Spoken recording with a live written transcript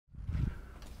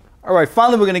All right,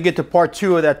 finally we're going to get to part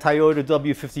two of that Toyota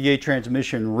W58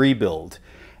 transmission rebuild.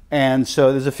 And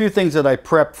so there's a few things that I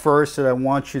prepped first that I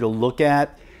want you to look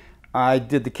at. I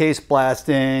did the case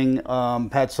blasting,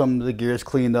 had some of the gears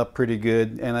cleaned up pretty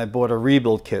good, and I bought a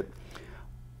rebuild kit.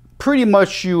 Pretty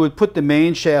much you would put the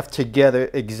main shaft together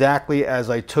exactly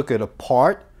as I took it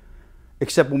apart,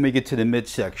 except when we get to the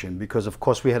midsection, because of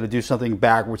course we had to do something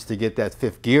backwards to get that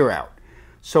fifth gear out.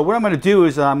 So what I'm going to do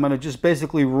is I'm going to just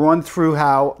basically run through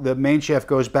how the main shaft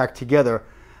goes back together.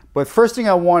 But first thing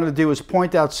I want to do is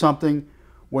point out something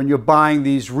when you're buying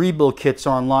these rebuild kits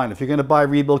online. If you're going to buy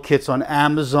rebuild kits on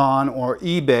Amazon or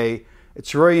eBay,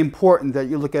 it's very important that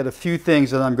you look at a few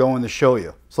things that I'm going to show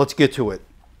you. So let's get to it.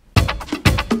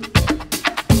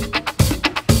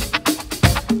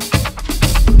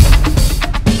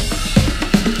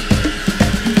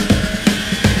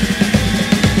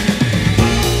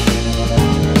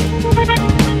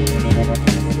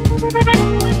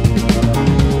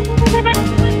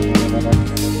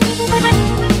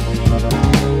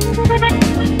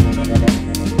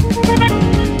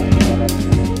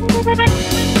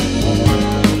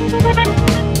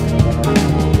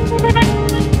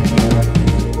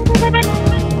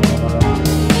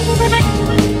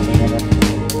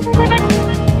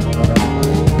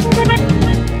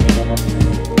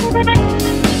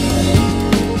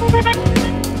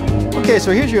 Okay,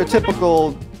 so here's your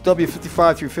typical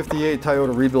W55 through 58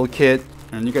 Toyota rebuild kit,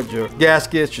 and you got your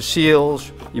gaskets, your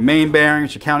seals, your main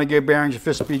bearings, your counter gear bearings, your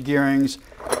fifth speed gearings,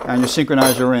 and your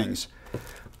synchronizer rings.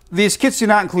 These kits do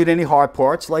not include any hard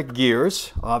parts like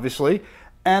gears, obviously,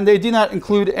 and they do not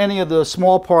include any of the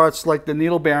small parts like the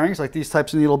needle bearings, like these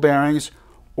types of needle bearings,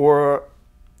 or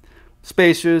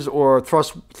spacers, or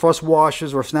thrust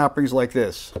washers, or snap rings like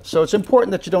this. So it's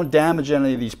important that you don't damage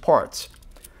any of these parts.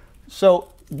 So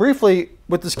briefly,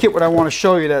 with this kit, what I want to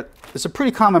show you that it's a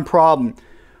pretty common problem.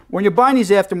 When you're buying these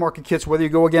aftermarket kits, whether you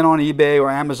go again on eBay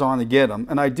or Amazon to get them,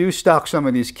 and I do stock some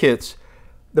of these kits,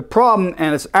 the problem,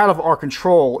 and it's out of our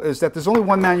control, is that there's only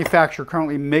one manufacturer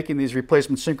currently making these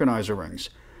replacement synchronizer rings.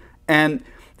 And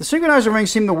the synchronizer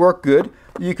rings seem to work good.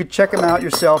 You could check them out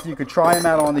yourself. You could try them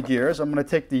out on the gears. I'm going to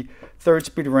take the third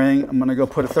speed ring. I'm going to go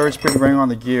put a third speed ring on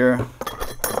the gear.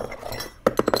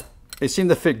 They seem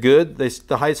to fit good.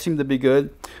 The heights seem to be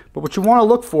good. But what you want to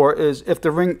look for is if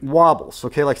the ring wobbles.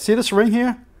 Okay, like see this ring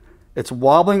here? It's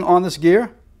wobbling on this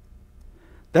gear.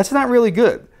 That's not really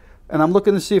good. And I'm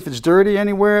looking to see if it's dirty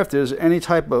anywhere, if there's any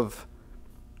type of,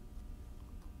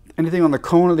 anything on the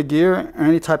cone of the gear, or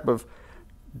any type of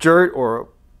dirt or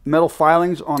metal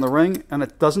filings on the ring, and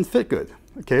it doesn't fit good.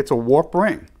 Okay, it's a warped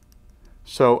ring.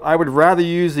 So I would rather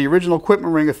use the original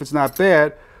equipment ring if it's not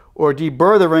bad, or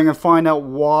deburr the ring and find out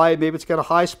why. Maybe it's got a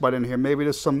high spot in here, maybe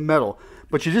there's some metal.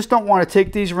 But you just don't want to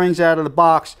take these rings out of the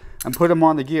box and put them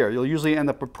on the gear. You'll usually end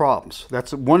up with problems.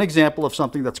 That's one example of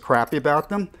something that's crappy about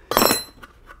them.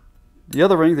 The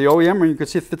other ring, the OEM ring, you can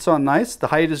see it fits on nice. The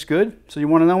height is good. So you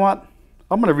want to know what?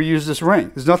 I'm going to reuse this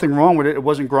ring. There's nothing wrong with it. It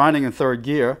wasn't grinding in third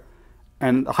gear.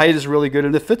 And the height is really good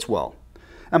and it fits well.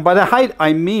 And by the height,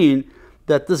 I mean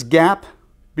that this gap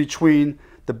between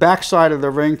the back side of the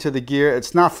ring to the gear,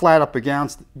 it's not flat up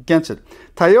against it.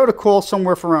 Toyota calls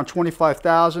somewhere for around 25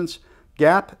 thousandths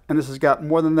gap, and this has got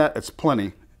more than that. It's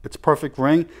plenty. It's a perfect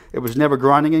ring. It was never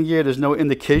grinding in gear. There's no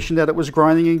indication that it was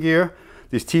grinding in gear.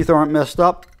 These teeth aren't messed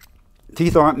up.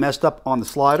 Teeth aren't messed up on the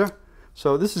slider.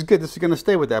 So this is good. This is going to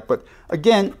stay with that. But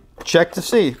again, check to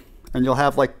see, and you'll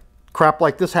have like crap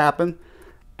like this happen,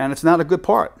 and it's not a good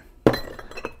part.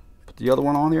 Put the other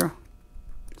one on here.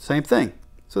 Same thing.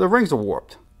 So the rings are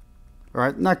warped. All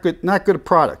right, not good a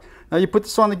product. Now you put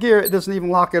this on the gear, it doesn't even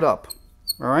lock it up.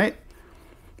 All right.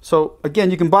 So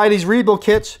again, you can buy these rebuild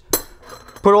kits,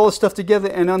 put all this stuff together,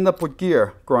 and end up with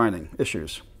gear grinding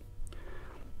issues.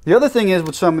 The other thing is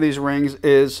with some of these rings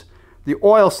is the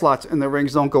oil slots in the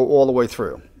rings don't go all the way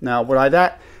through. Now, by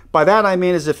that I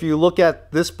mean is if you look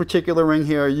at this particular ring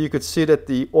here, you could see that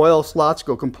the oil slots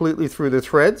go completely through the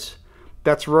threads.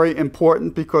 That's very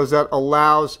important because that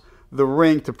allows the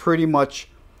ring to pretty much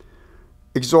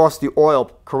exhaust the oil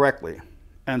correctly.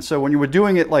 And so when you were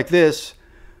doing it like this,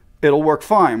 it'll work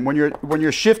fine. When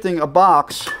you're shifting a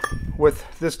box with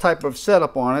this type of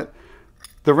setup on it,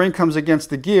 the ring comes against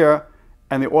the gear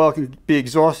and the oil can be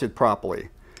exhausted properly.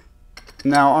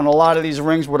 Now on a lot of these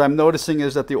rings, what I'm noticing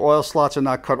is that the oil slots are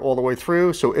not cut all the way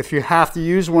through. So if you have to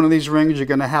use one of these rings, you're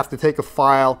going to have to take a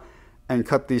file and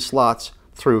cut these slots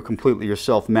through completely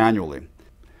yourself manually.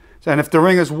 And if the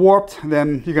ring is warped,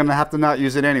 then you're going to have to not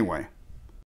use it anyway.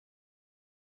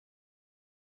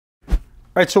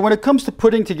 All right, so when it comes to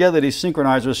putting together these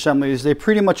synchronizer assemblies, they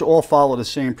pretty much all follow the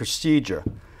same procedure.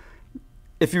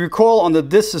 If you recall on the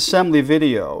disassembly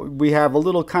video, we have a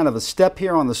little kind of a step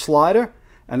here on the slider,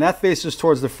 and that faces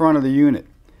towards the front of the unit.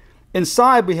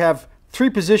 Inside we have 3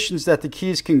 positions that the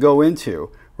keys can go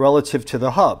into relative to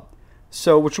the hub.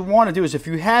 So what you want to do is, if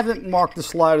you haven't marked the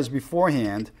sliders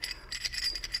beforehand,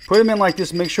 put them in like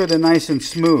this, make sure they're nice and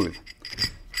smooth.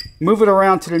 Move it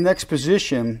around to the next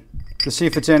position to see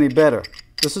if it's any better.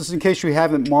 This is in case you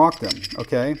haven't marked them,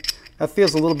 okay? That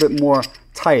feels a little bit more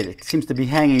tight. It seems to be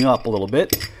hanging up a little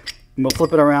bit. And we'll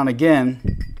flip it around again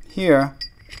here.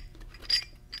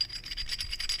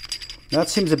 That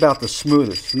seems about the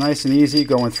smoothest. Nice and easy,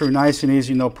 going through nice and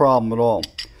easy, no problem at all.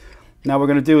 Now what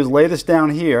we're going to do is lay this down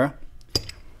here,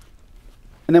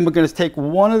 and then we're going to take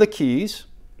one of the keys,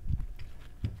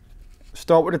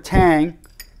 start with a tang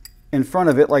in front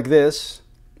of it like this,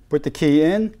 put the key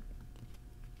in,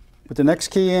 put the next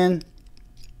key in,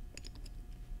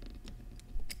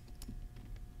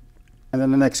 and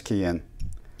then the next key in.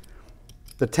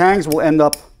 The tangs will end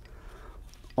up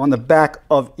on the back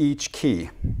of each key,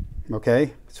 okay?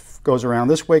 It goes around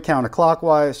this way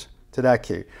counterclockwise to that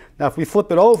key. Now if we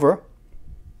flip it over,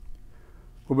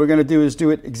 what we're going to do is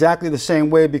do it exactly the same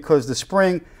way, because the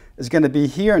spring is going to be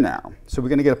here now. So we're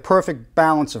going to get a perfect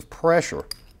balance of pressure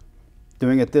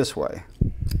doing it this way.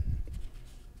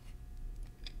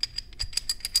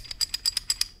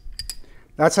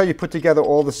 That's how you put together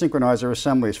all the synchronizer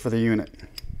assemblies for the unit.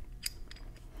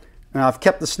 Now I've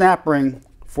kept the snap ring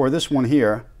for this one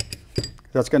here.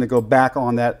 That's going to go back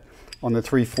on that, on the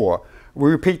 3/4. We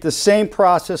repeat the same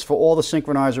process for all the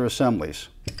synchronizer assemblies.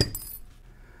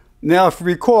 Now if you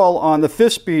recall, on the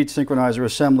 5th-speed synchronizer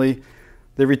assembly,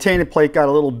 the retainer plate got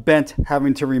a little bent,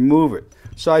 having to remove it.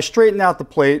 So I straightened out the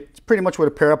plate. It's pretty much with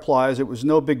a pair of pliers. It was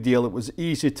no big deal. It was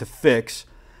easy to fix.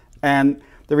 And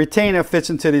the retainer fits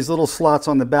into these little slots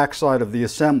on the back side of the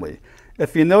assembly.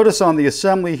 If you notice on the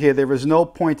assembly here, there is no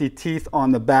pointy teeth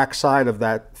on the back side of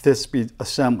that 5th-speed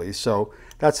assembly. So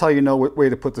that's how you know what way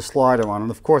to put the slider on. And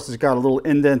of course, it's got a little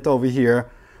indent over here,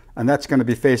 and that's going to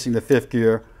be facing the 5th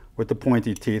gear with the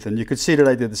pointy teeth. And you can see that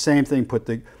I did the same thing, put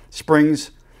the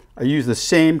springs, I use the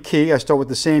same key. I start with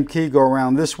the same key, go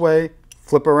around this way,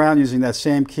 flip around using that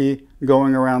same key,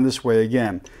 going around this way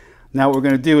again. Now what we're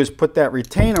going to do is put that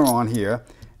retainer on here,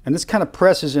 and this kind of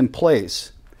presses in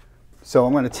place. So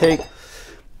I'm going to take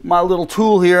my little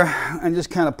tool here and just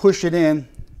kind of push it in,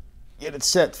 get it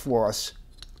set for us.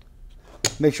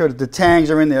 Make sure that the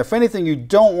tangs are in there. If anything, you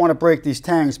don't want to break these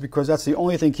tangs, because that's the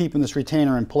only thing keeping this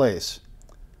retainer in place.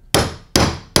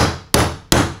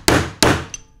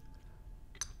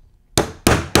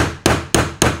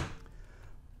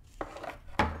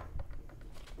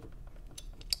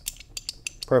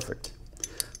 Perfect.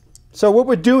 So what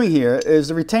we're doing here is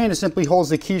the retainer simply holds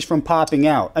the keys from popping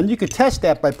out. And you could test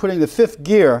that by putting the 5th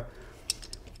gear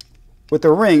with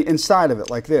the ring inside of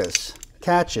it like this.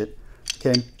 Catch it,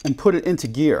 okay, and put it into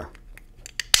gear.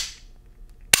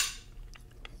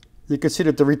 You can see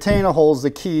that the retainer holds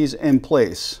the keys in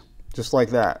place, just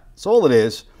like that. That's all it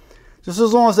is. Just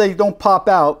as long as they don't pop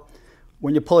out,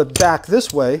 when you pull it back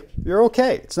this way, you're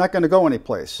okay. It's not going to go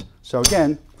anyplace. So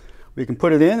again, we can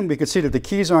put it in, and we can see that the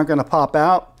keys aren't going to pop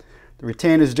out. The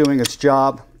retainer is doing its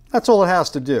job. That's all it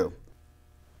has to do.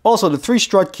 Also, the 3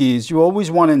 strut keys, you always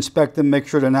want to inspect them, make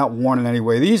sure they're not worn in any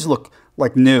way. These look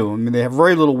like new. I mean, they have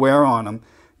very little wear on them.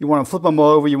 You want to flip them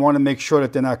over. You want to make sure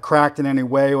that they're not cracked in any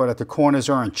way, or that the corners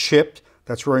aren't chipped.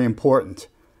 That's very important.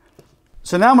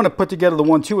 So now I'm going to put together the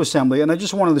 1-2 assembly, and I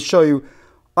just wanted to show you,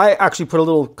 I actually put a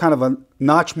little kind of a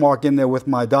notch mark in there with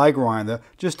my die grinder,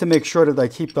 just to make sure that I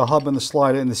keep the hub and the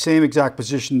slider in the same exact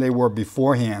position they were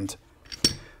beforehand.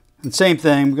 And same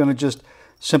thing, we're going to just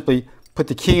simply put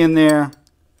the key in there,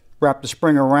 wrap the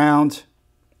spring around.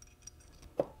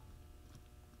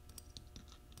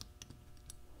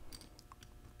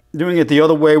 Doing it the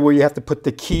other way, where you have to put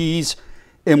the keys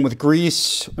in with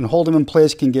grease and hold them in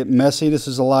place, can get messy. This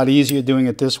is a lot easier doing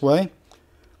it this way.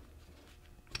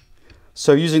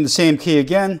 So using the same key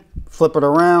again, flip it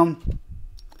around,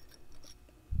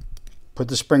 put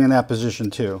the spring in that position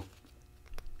too.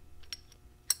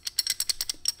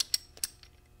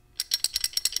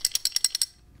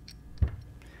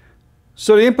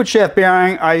 So the input shaft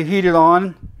bearing, I heated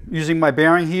on using my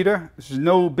bearing heater. This is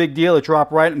no big deal, it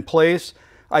dropped right in place.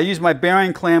 I use my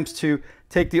bearing clamps to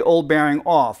take the old bearing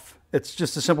off. It's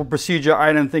just a simple procedure.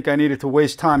 I didn't think I needed to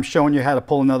waste time showing you how to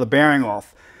pull another bearing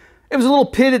off. It was a little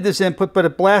pitted, this input, but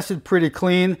it blasted pretty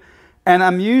clean. And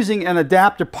I'm using an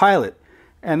adapter pilot.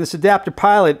 And this adapter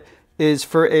pilot is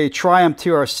for a Triumph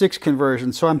TR6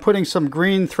 conversion. So I'm putting some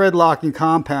green thread locking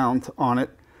compound on it.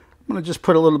 I'm going to just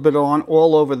put a little bit on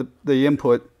all over the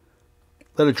input.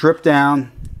 Let it drip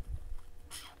down.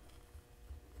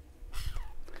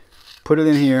 put it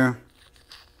in here.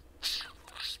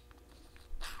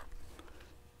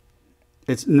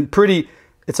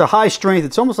 It's a high strength.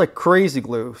 It's almost like crazy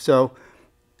glue. So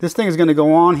this thing is going to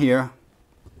go on here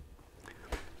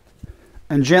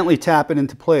and gently tap it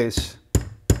into place.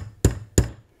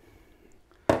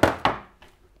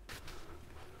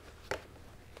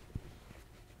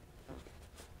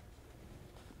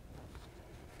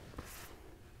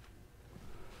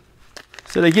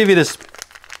 So they give you this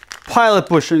pilot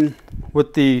bushing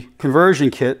with the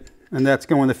conversion kit, and that's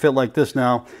going to fit like this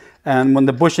now. And when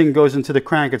the bushing goes into the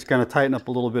crank, it's going to tighten up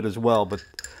a little bit as well, but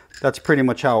that's pretty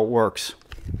much how it works.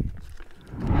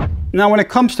 Now when it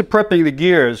comes to prepping the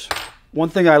gears, one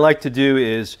thing I like to do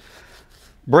is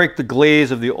break the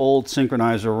glaze of the old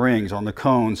synchronizer rings on the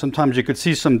cones. Sometimes you could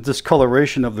see some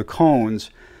discoloration of the cones.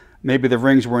 Maybe the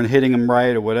rings weren't hitting them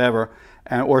right or whatever.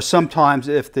 Or sometimes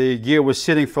if the gear was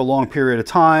sitting for a long period of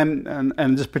time, and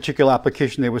in this particular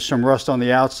application there was some rust on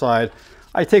the outside,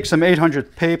 I take some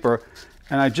 800 paper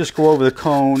and I just go over the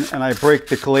cone and I break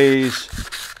the glaze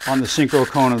on the synchro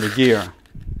cone of the gear.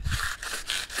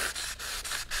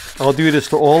 I'll do this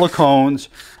to all the cones,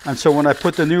 and so when I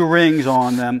put the new rings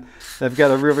on them, they've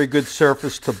got a really good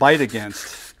surface to bite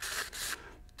against.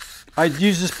 I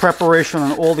use this preparation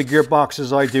on all the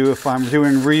gearboxes I do if I'm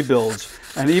doing rebuilds.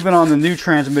 And even on the new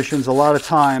transmissions, a lot of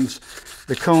times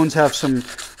the cones have some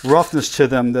roughness to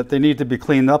them that they need to be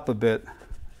cleaned up a bit.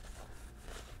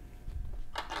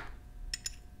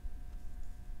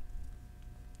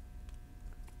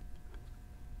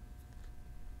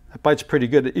 It bites pretty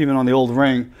good even on the old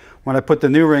ring. When I put the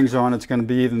new rings on, it's going to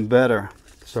be even better.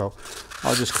 So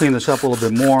I'll just clean this up a little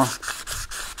bit more.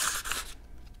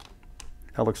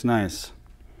 That looks nice.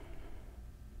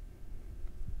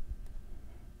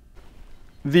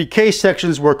 The case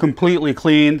sections were completely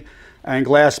cleaned and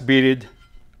glass beaded.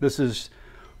 This is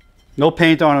no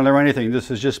paint on it or anything. This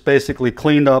is just basically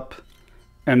cleaned up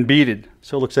and beaded.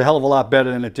 So it looks a hell of a lot better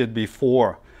than it did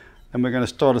before. And we're going to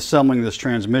start assembling this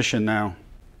transmission now.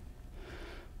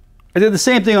 I did the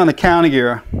same thing on the counter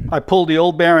gear. I pulled the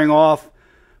old bearing off,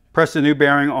 pressed the new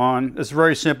bearing on. It's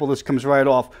very simple. This comes right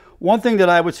off. One thing that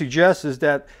I would suggest is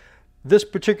that this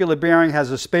particular bearing has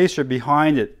a spacer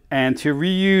behind it, and to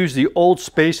reuse the old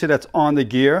spacer that's on the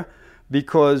gear,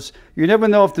 because you never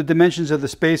know if the dimensions of the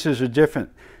spacers are different.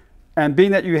 And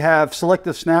being that you have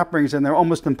selective snap rings and they're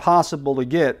almost impossible to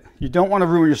get, you don't want to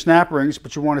ruin your snap rings,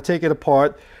 but you want to take it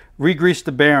apart, re-grease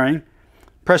the bearing,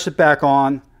 press it back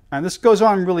on, and this goes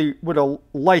on really with a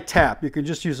light tap. You can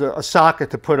just use a socket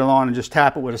to put it on and just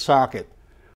tap it with a socket.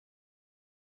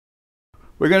 What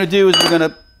we're going to do is we're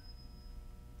going to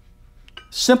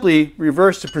simply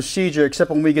reverse the procedure, except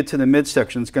when we get to the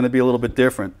midsection, it's going to be a little bit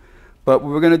different. But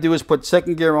what we're going to do is put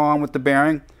second gear on with the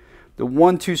bearing, the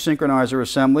 1-2 synchronizer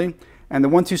assembly, and the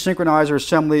 1-2 synchronizer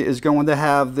assembly is going to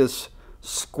have this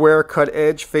square cut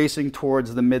edge facing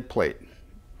towards the mid plate.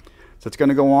 So it's going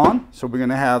to go on. So we're going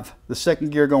to have the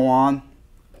second gear go on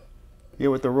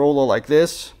here with the roller like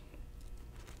this.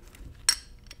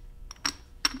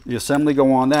 The assembly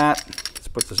go on that. Let's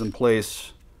put this in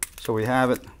place so we have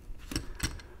it.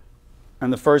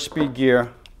 And the first speed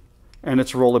gear and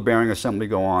its roller bearing assembly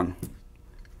go on.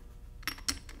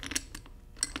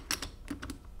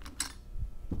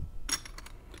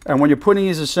 And when you're putting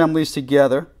these assemblies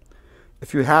together,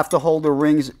 if you have to hold the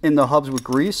rings in the hubs with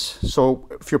grease, so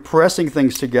if you're pressing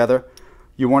things together,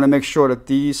 you want to make sure that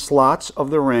these slots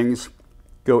of the rings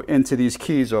go into these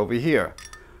keys over here.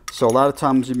 So a lot of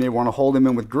times you may want to hold them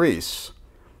in with grease.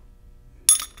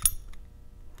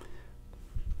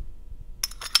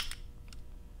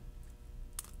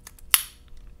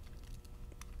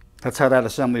 That's how that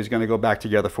assembly is going to go back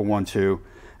together for 1-2,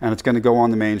 and it's going to go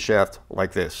on the main shaft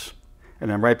like this.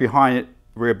 And then right behind it,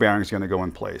 the rear bearing is going to go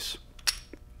in place.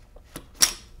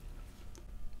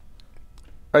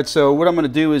 All right, so what I'm going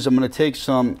to do is I'm going to take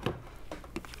some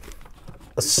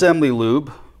assembly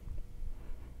lube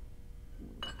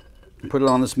and put it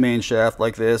on this main shaft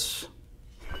like this.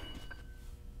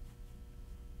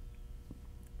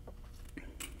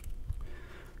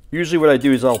 Usually what I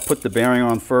do is I'll put the bearing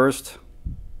on first.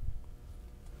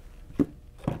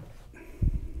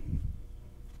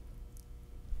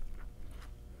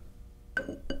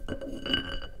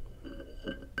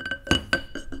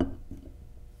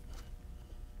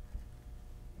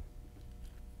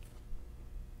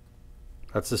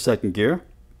 That's the second gear.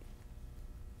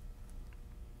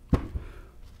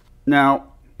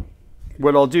 Now,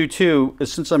 what I'll do too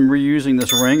is, since I'm reusing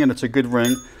this ring and it's a good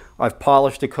ring, I've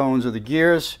polished the cones of the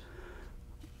gears,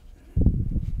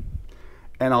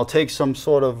 and I'll take some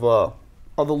sort of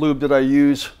other lube that I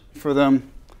use for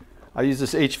them. I use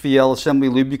this HVL assembly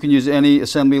lube. You can use any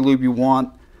assembly lube you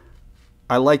want.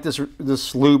 I like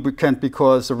this lubricant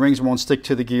because the rings won't stick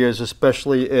to the gears,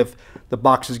 especially if the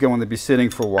box is going to be sitting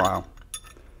for a while.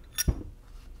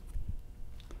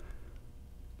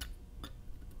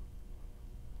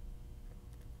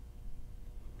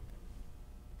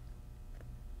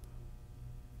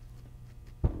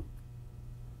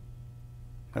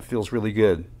 That feels really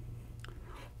good.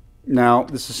 Now,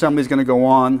 this assembly is going to go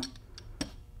on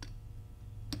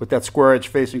with that square edge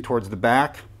facing towards the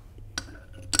back.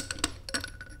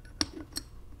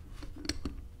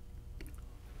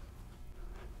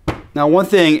 Now, one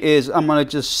thing is I'm going to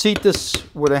just seat this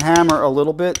with a hammer a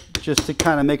little bit just to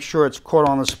kind of make sure it's caught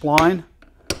on the spline.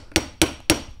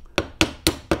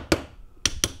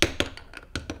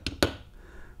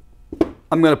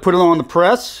 I'm going to put it on the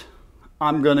press.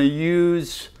 I'm going to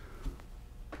use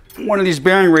one of these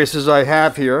bearing races I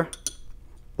have here,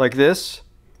 like this,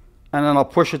 and then I'll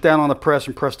push it down on the press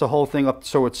and press the whole thing up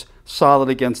so it's solid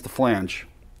against the flange.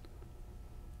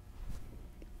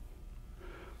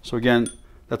 So again,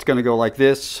 that's going to go like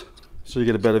this so you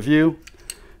get a better view.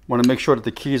 Want to make sure that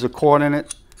the keys are caught in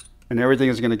it and everything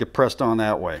is going to get pressed on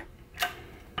that way.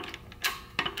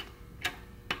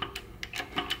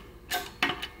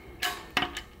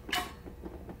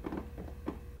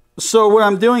 So what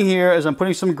I'm doing here is I'm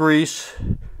putting some grease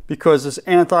because this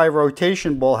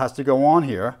anti-rotation ball has to go on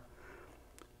here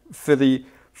for the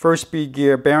first speed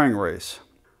gear bearing race.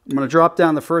 I'm going to drop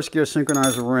down the first gear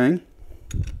synchronizer ring,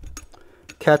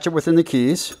 catch it within the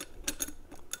keys,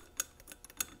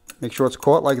 make sure it's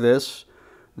caught like this.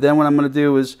 Then what I'm going to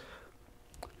do is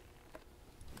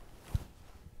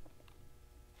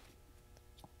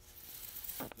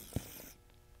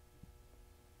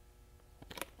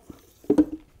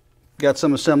got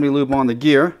some assembly lube on the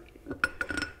gear.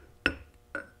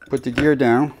 Put the gear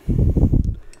down.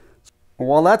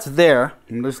 While that's there,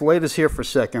 I'm just lay this here for a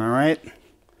second, all right?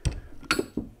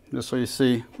 Just so you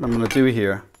see what I'm going to do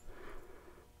here.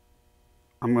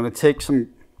 I'm going to take some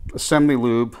assembly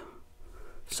lube,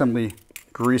 assembly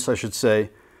grease I should say,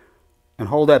 and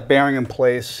hold that bearing in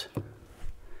place.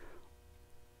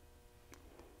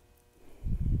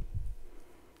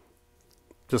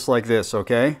 Just like this,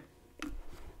 okay?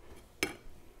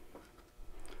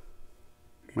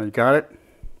 You got it?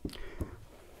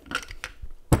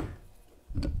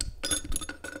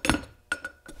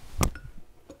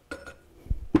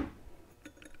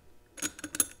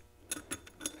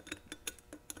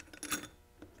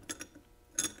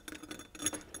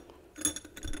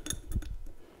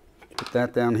 Put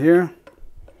that down here.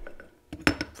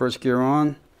 First gear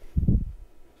on.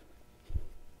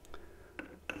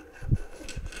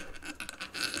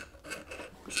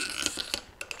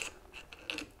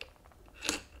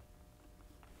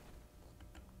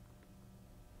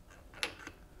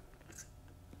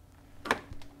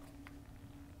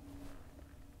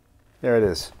 There it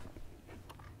is.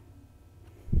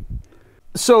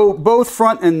 So both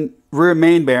front and rear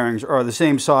main bearings are the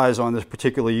same size on this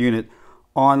particular unit.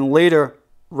 On later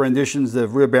renditions, the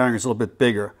rear bearing is a little bit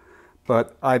bigger,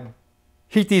 but I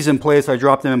heat these in place. I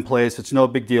drop them in place. It's no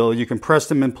big deal. You can press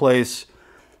them in place.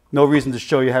 No reason to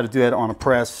show you how to do that on a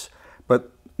press.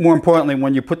 But more importantly,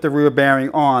 when you put the rear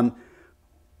bearing on,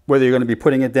 whether you're going to be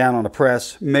putting it down on a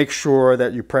press, make sure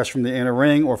that you press from the inner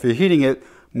ring, or if you're heating it,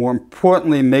 more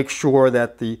importantly, make sure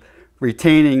that the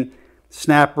retaining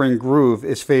snap ring groove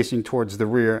is facing towards the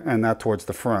rear and not towards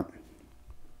the front.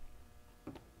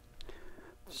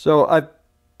 So I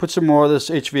put some more of this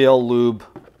HVL lube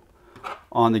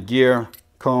on the gear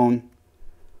cone.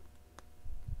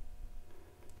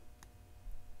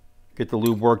 Get the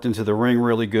lube worked into the ring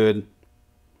really good.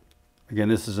 Again,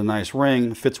 this is a nice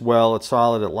ring. It fits well, it's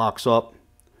solid, it locks up.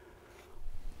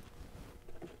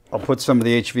 I'll put some of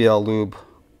the HVL lube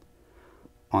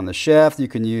on the shaft. You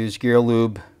can use gear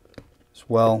lube as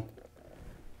well.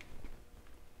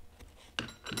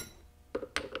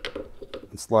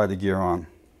 And slide the gear on.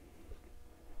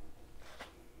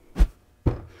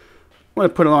 I'm going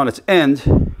to put it on its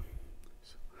end.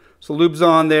 So lube's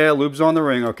on there, lube's on the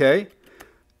ring, okay?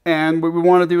 And what we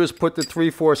want to do is put the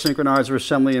 3/4 synchronizer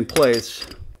assembly in place.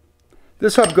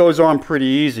 This hub goes on pretty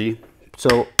easy.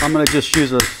 So I'm going to just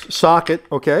use a socket,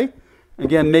 okay?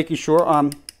 Again, making sure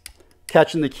I'm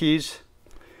catching the keys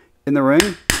in the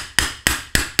ring.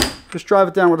 Just drive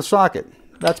it down with a socket.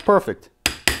 That's perfect.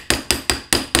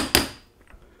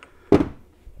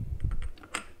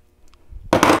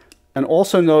 And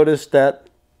also notice that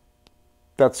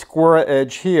that square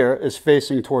edge here is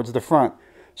facing towards the front.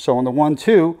 So on the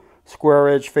 1-2, square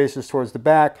edge faces towards the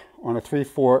back. On a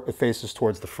 3/4, it faces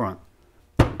towards the front.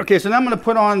 Okay, so now I'm going to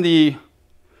put on the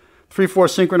 3/4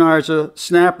 synchronizer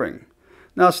snap ring.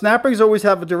 Now snap rings always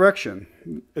have a direction.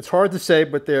 It's hard to say,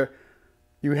 but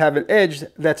you have an edge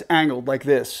that's angled like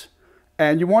this.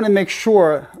 And you want to make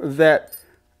sure that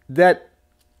that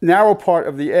narrow part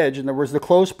of the edge, in other words the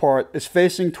closed part, is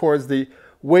facing towards the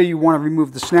way you want to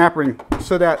remove the snap ring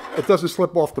so that it doesn't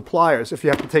slip off the pliers if you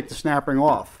have to take the snap ring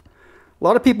off. A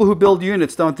lot of people who build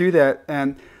units don't do that,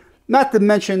 and not to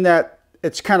mention that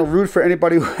it's kind of rude for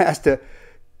anybody who has to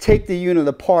take the unit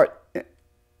apart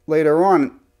later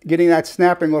on. Getting that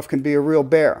snap ring off can be a real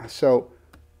bear. So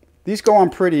these go on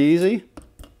pretty easy.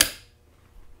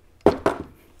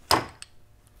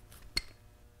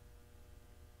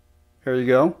 There you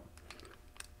go.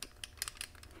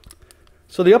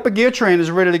 So the upper gear train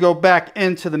is ready to go back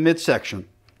into the midsection.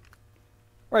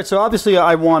 All right, so obviously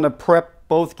I want to prep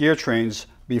both gear trains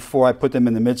before I put them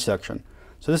in the midsection.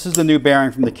 So this is the new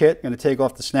bearing from the kit. I'm going to take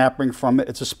off the snap ring from it.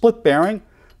 It's a split bearing,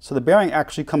 so the bearing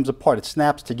actually comes apart. It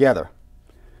snaps together.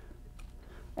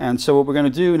 And so what we're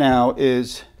going to do now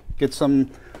is get some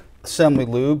assembly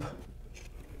lube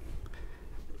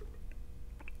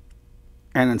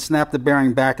and then snap the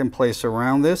bearing back in place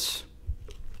around this.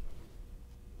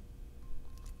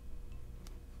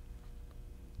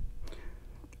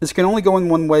 This can only go in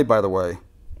one way, by the way.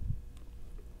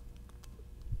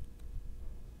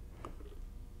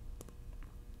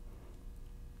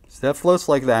 So that floats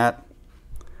like that.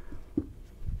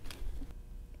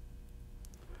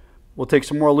 We'll take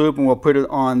some more lube and we'll put it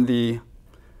on the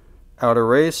outer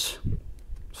race.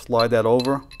 Slide that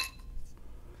over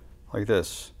like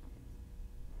this.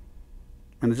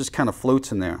 And it just kind of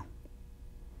floats in there.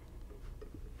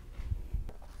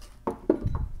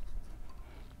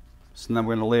 So now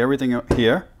we're going to lay everything out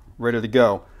here, ready to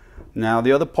go. Now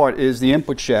the other part is the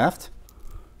input shaft.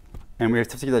 And we have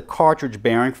to take that cartridge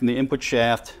bearing from the input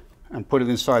shaft and put it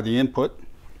inside the input.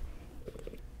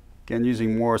 Again,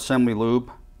 using more assembly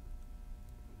lube.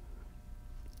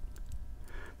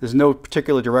 There's no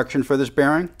particular direction for this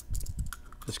bearing.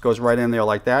 This goes right in there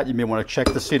like that. You may want to check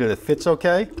to see that it fits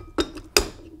okay.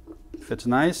 Fits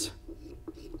nice.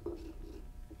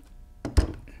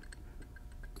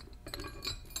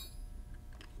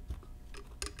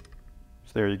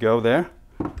 So there you go there.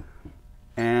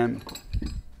 And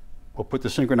we'll put the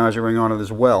synchronizer ring on it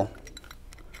as well.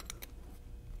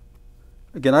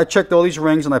 Again, I checked all these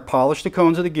rings and I polished the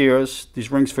cones of the gears.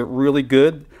 These rings fit really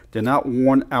good. They're not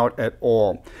worn out at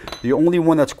all. The only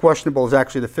one that's questionable is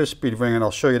actually the 5-speed ring, and I'll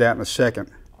show you that in a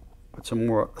second. Put some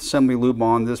more assembly lube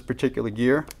on this particular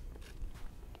gear.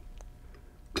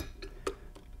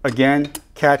 Again,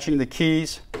 catching the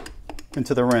keys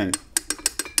into the ring.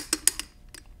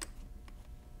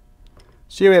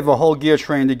 So here we have a whole gear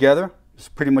train together. This is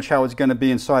pretty much how it's going to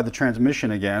be inside the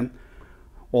transmission again.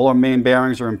 All our main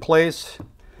bearings are in place.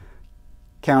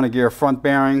 Counter gear front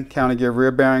bearing, counter gear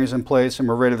rear bearing is in place, and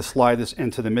we're ready to slide this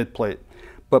into the mid plate.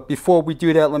 But before we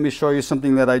do that, let me show you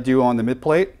something that I do on the mid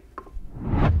plate.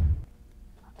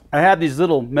 I have these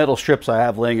little metal strips I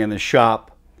have laying in the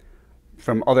shop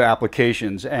from other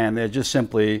applications, and they're just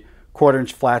simply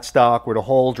 1/4-inch flat stock with a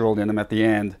hole drilled in them at the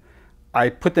end. I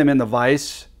put them in the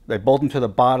vise. They bolt them to the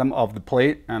bottom of the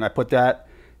plate, and I put that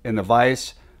in the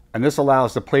vise, and this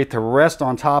allows the plate to rest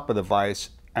on top of the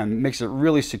vise and makes it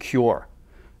really secure.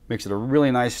 Makes it a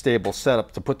really nice stable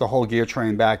setup to put the whole gear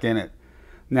train back in it.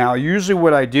 Now usually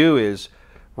what I do is,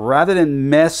 rather than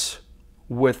mess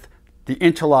with the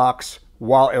interlocks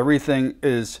while everything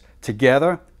is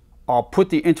together, I'll put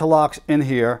the interlocks in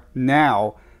here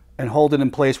now and hold it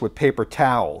in place with paper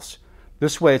towels.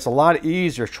 This way it's a lot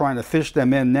easier trying to fish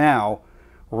them in now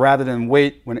rather than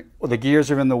wait when the gears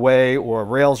are in the way or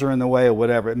rails are in the way or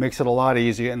whatever. It makes it a lot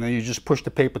easier, and then you just push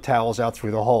the paper towels out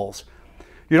through the holes.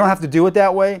 You don't have to do it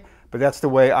that way, but that's the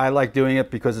way I like doing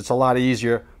it because it's a lot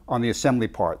easier on the assembly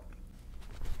part.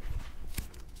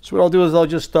 So what I'll do is I'll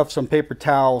just stuff some paper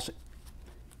towels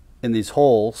in these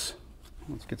holes.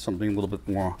 Let's get something a little bit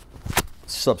more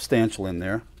substantial in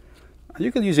there.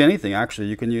 You can use anything actually.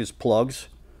 You can use plugs.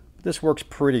 This works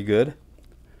pretty good.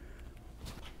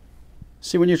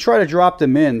 See, when you try to drop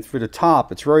them in through the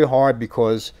top, it's very hard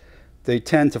because they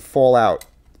tend to fall out.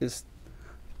 It's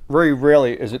very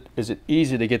rarely is it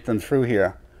easy to get them through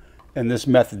here in this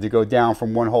method to go down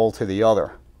from one hole to the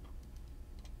other.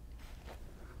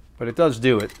 But it does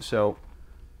do it. So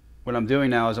what I'm doing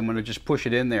now is I'm going to just push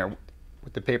it in there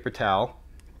with the paper towel.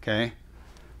 Okay.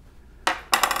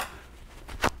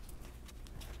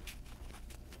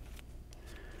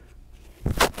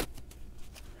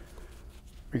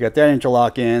 We got that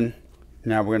interlock in.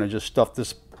 Now we're going to just stuff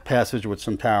this passage with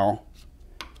some towel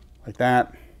like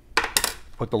that.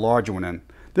 Put the larger one in.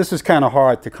 This is kind of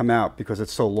hard to come out because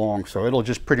it's so long, so it'll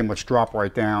just pretty much drop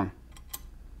right down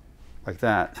like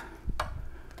that.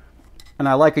 And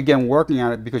I like, again, working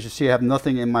on it because you see I have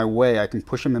nothing in my way. I can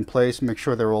push them in place, make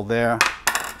sure they're all there,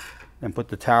 and put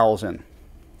the towels in.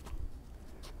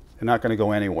 They're not going to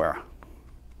go anywhere.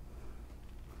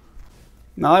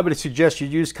 Now I would suggest you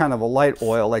use kind of a light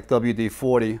oil like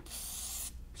WD-40,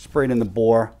 spray it in the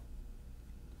bore.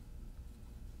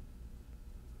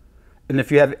 And if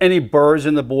you have any burrs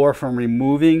in the bore from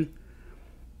removing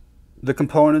the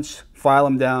components, file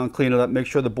them down, clean it up, make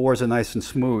sure the bores are nice and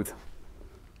smooth.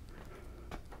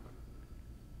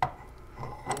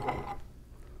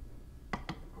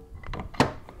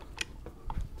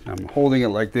 I'm holding it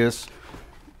like this.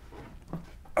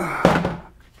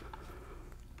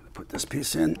 Put this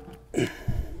piece in.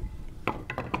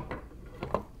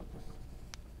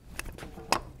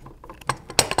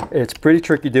 It's pretty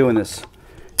tricky doing this.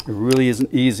 It really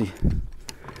isn't easy.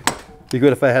 Be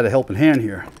good if I had a helping hand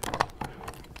here.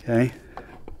 Okay?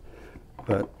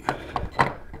 But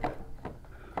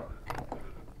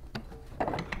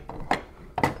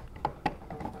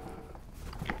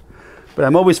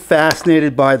I'm always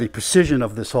fascinated by the precision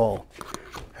of this hole.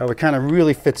 How it kind of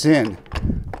really fits in.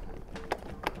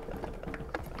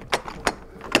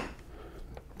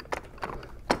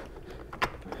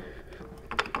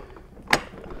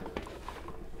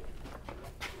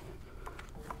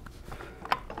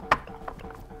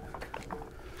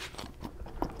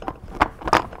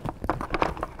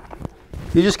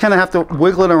 You just kind of have to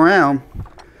wiggle it around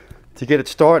to get it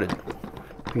started,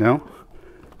 you know?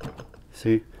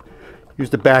 See? Use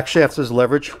the back shafts as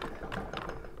leverage.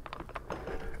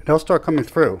 They'll start coming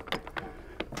through.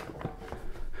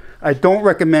 I don't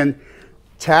recommend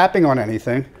tapping on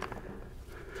anything.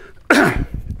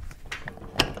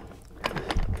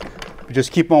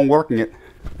 Just keep on working it.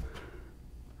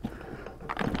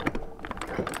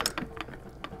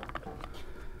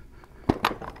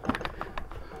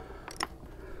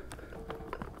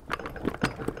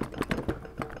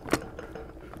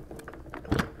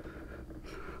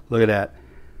 Look at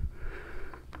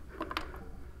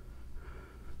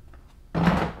that.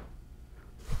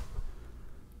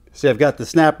 See, I've got the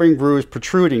snap ring grooves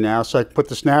protruding now, so I can put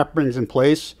the snap rings in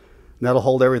place, and that'll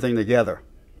hold everything together.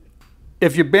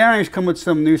 If your bearings come with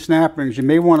some new snap rings, you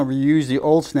may want to reuse the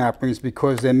old snap rings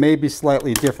because they may be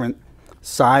slightly different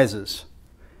sizes.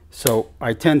 So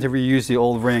I tend to reuse the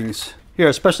old rings. Here,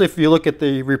 especially if you look at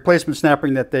the replacement snap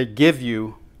ring that they give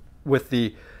you with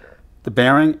the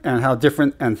bearing and how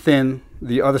different and thin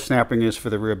the other snap ring is for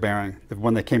the rear bearing, the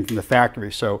one that came from the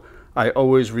factory. So I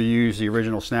always reuse the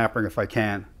original snap ring if I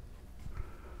can.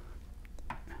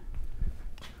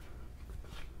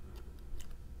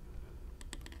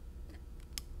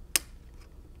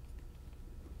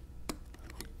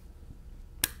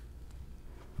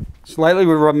 Slightly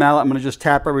with a rub mallet, I'm going to just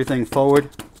tap everything forward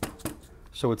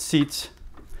so it seats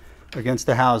against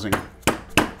the housing.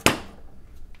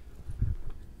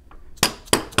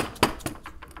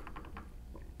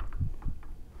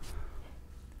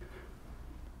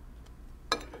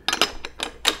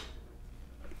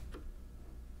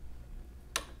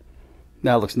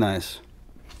 That looks nice.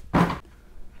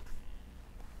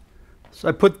 So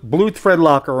I put blue thread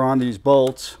locker on these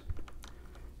bolts.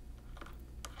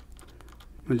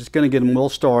 I'm just going to get them well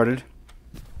started.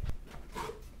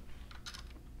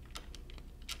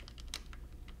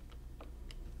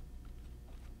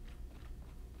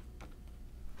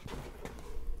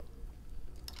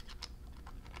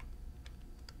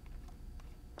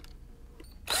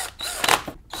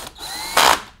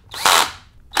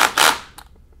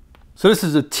 So this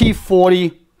is a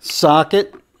T40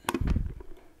 socket,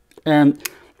 and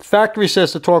the factory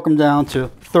says to torque them down to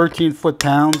 13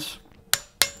 foot-pounds.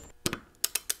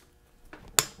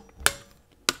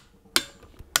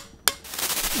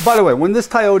 By the way, when this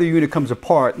Toyota unit comes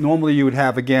apart, normally you would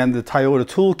have, again, the Toyota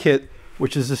toolkit,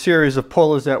 which is a series of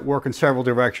pullers that work in several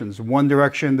directions. One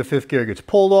direction, the fifth gear gets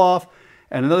pulled off,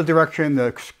 and another direction,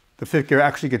 the fifth gear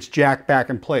actually gets jacked back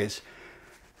in place.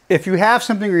 If you have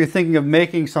something or you're thinking of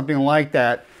making something like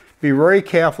that, be very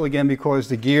careful again because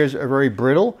the gears are very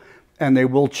brittle and they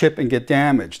will chip and get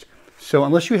damaged. So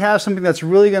unless you have something that's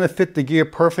really going to fit the gear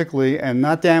perfectly and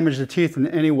not damage the teeth in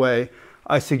any way,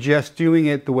 I suggest doing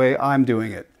it the way I'm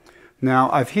doing it. Now,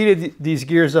 I've heated these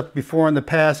gears up before in the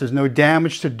past. There's no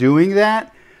damage to doing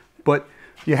that, but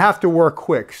you have to work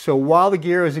quick. So while the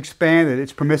gear is expanded,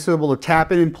 it's permissible to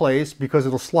tap it in place because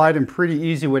it'll slide in pretty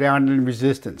easy without any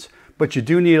resistance. But you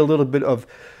do need a little bit of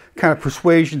kind of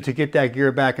persuasion to get that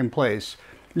gear back in place.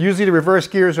 Usually the reverse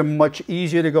gears are much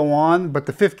easier to go on, but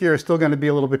the fifth gear is still going to be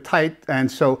a little bit tight.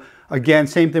 And so again,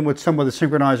 same thing with some of the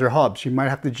synchronizer hubs. You might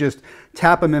have to just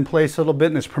tap them in place a little bit,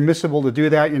 and it's permissible to do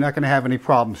that. You're not going to have any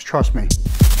problems, trust me.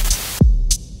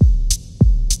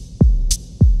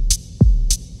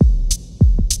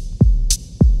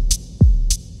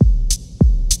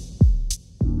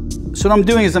 So what I'm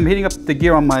doing is I'm heating up the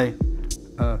gear on my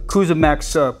Cruiser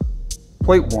Max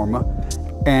plate warmer,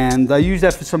 and I use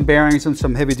that for some bearings and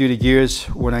some heavy duty gears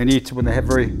when I need to, when they have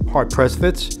very hard press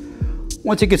fits.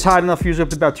 Once it gets hot enough, usually up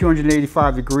to about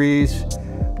 285 degrees,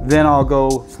 then I'll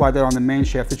go slide that on the main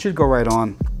shaft. It should go right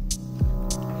on.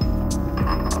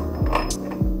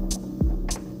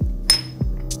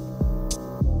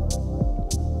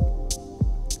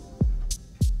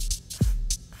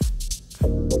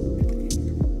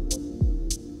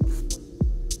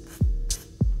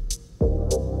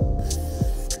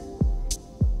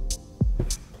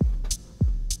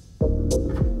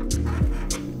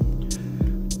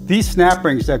 These snap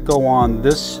rings that go on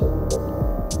this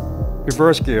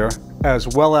reverse gear, as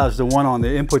well as the one on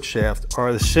the input shaft,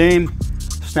 are the same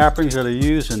snap rings that are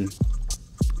used in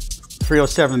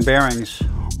 307 bearings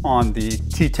on the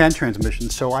T10 transmission.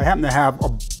 So I happen to have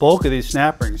a bulk of these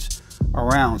snap rings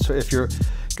around. So if you've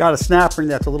got a snap ring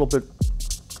that's a little bit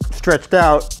stretched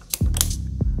out,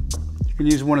 you can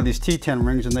use one of these T10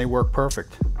 rings and they work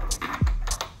perfect.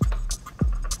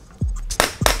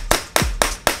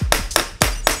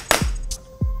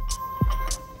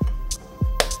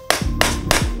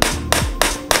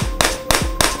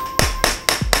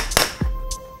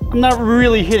 I'm not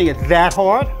really hitting it that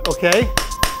hard, okay?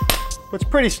 It's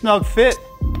pretty snug fit,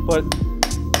 but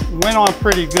went on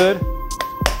pretty good.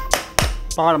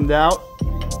 Bottomed out.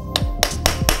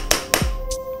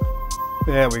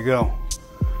 There we go.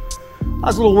 I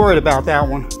was a little worried about that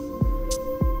one.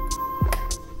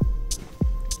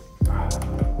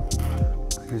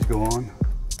 These go on.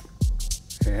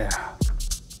 Yeah.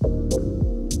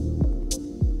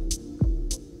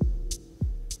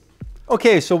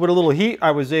 Okay, so with a little heat,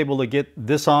 I was able to get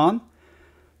this on,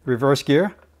 reverse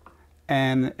gear,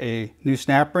 and a new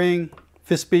snap ring,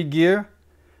 5-speed gear,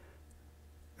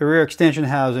 the rear extension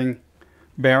housing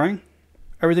bearing.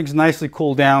 Everything's nicely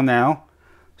cooled down now,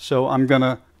 so I'm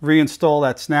gonna reinstall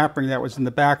that snap ring that was in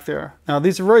the back there. Now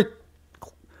these are very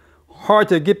hard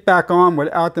to get back on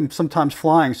without them sometimes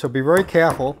flying, so be very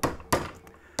careful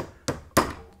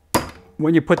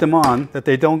when you put them on that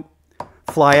they don't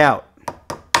fly out.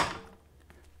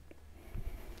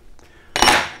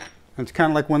 It's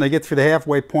kind of like when they get through the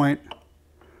halfway point,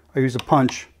 I use a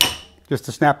punch just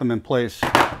to snap them in place.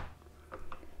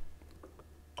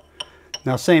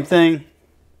 Now same thing,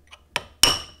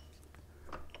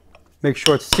 make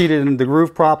sure it's seated in the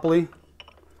groove properly.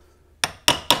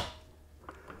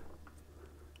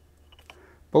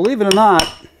 Believe it or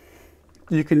not,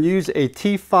 you can use a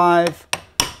T5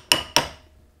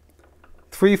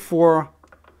 3/4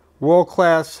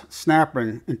 world-class snap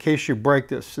ring in case you break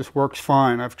this. This works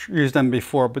fine. I've used them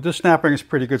before, but this snap ring is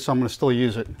pretty good, so I'm going to still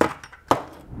use it. So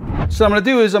what I'm going to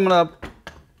do is I'm going to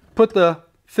put the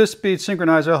 5-speed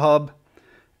synchronizer hub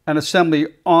and assembly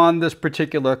on this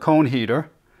particular cone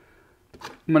heater.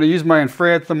 I'm going to use my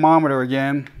infrared thermometer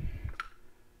again,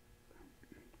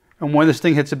 and when this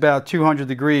thing hits about 200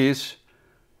 degrees,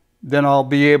 then I'll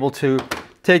be able to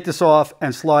take this off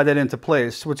and slide it into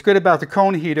place. So what's good about the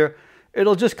cone heater,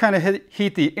 it'll just kind of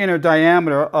heat the inner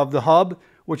diameter of the hub,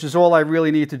 which is all I really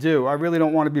need to do. I really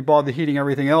don't want to be bothered heating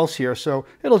everything else here, so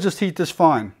it'll just heat this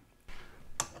fine.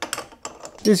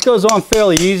 This goes on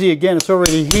fairly easy. Again, it's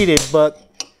already heated, but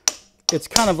it's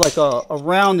kind of like a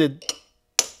rounded,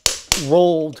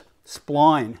 rolled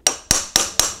spline.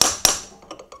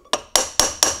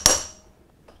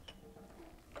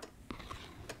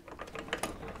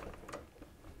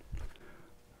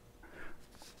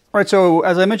 All right, so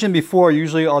as I mentioned before,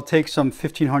 usually I'll take some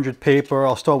 1500 paper.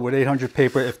 I'll start with 800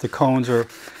 paper if the cones are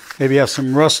maybe have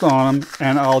some rust on them,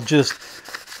 and I'll just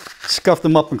scuff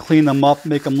them up and clean them up,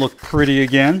 make them look pretty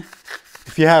again.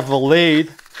 If you have a lathe,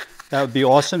 that would be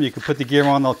awesome. You could put the gear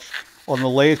on the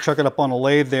lathe, chuck it up on the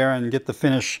lathe there, and get the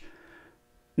finish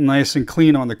nice and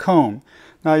clean on the cone.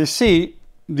 Now you see,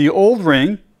 the old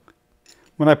ring,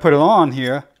 when I put it on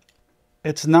here,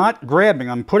 it's not grabbing.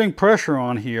 I'm putting pressure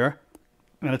on here,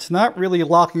 and it's not really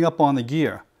locking up on the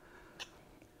gear.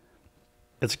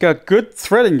 It's got good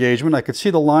thread engagement. I could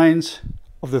see the lines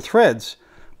of the threads,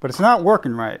 but it's not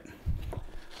working right.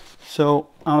 So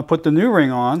I'm gonna put the new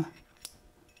ring on.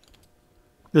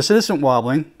 This isn't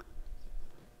wobbling,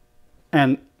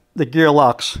 and the gear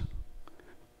locks.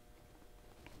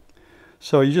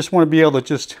 So you just want to be able to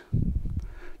just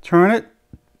turn it,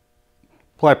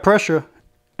 apply pressure,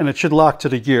 and it should lock to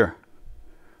the gear.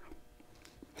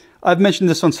 I've mentioned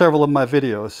this on several of my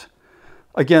videos.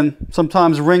 Again,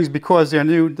 sometimes rings, because they're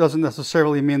new, doesn't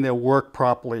necessarily mean they'll work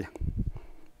properly.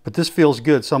 But this feels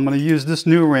good, so I'm going to use this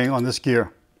new ring on this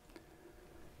gear.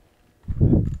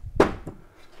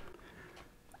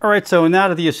 Alright, so now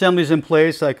that the assembly's in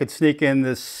place, I could sneak in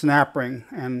this snap ring.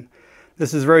 And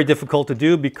this is very difficult to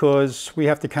do because we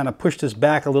have to kind of push this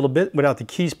back a little bit without the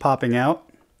keys popping out.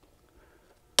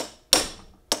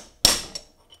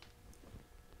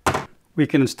 We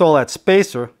can install that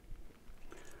spacer.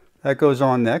 That goes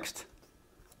on next.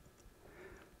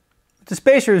 What the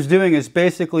spacer is doing is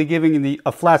basically giving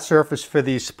a flat surface for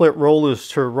these split rollers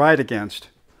to ride against.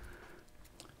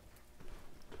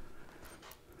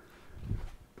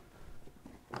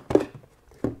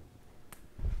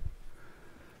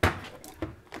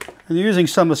 And using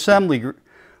some assembly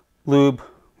lube,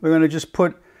 we're going to just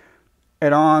put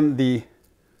it on the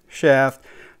shaft.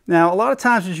 Now, a lot of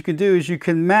times what you can do is you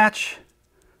can match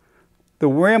the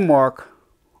wear mark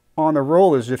on the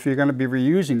rollers if you're going to be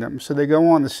reusing them, so they go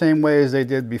on the same way as they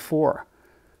did before.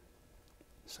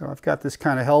 So I've got this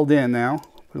kind of held in now.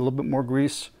 Put a little bit more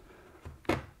grease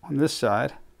on this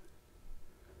side.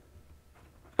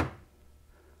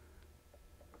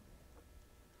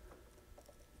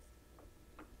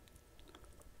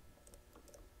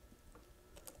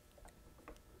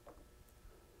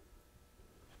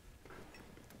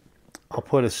 I'll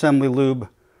put assembly lube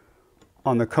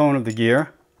on the cone of the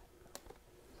gear.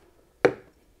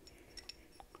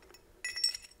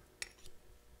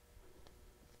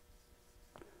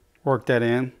 Work that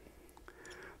in.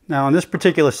 Now in this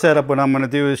particular setup, what I'm going to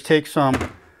do is take some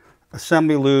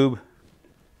assembly lube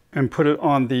and put it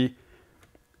on the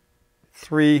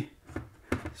 3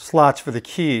 slots for the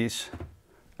keys.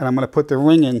 And I'm going to put the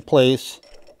ring in place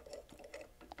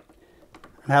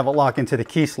and have it lock into the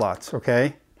key slots,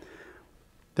 okay?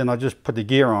 Then I'll just put the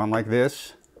gear on like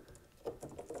this.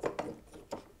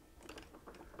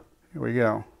 Here we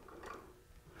go.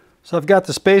 So I've got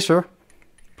the spacer.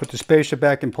 Put the spacer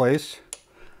back in place.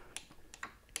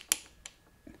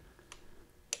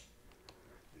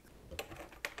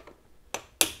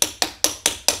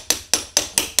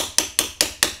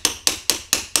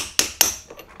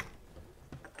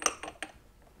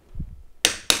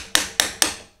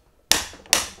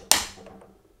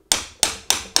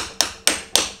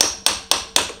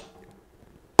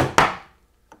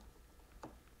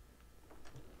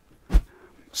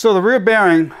 So the rear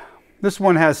bearing, this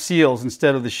one has seals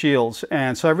instead of the shields,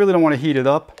 and so I really don't want to heat it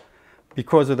up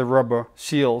because of the rubber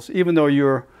seals, even though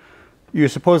you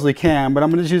supposedly can. But I'm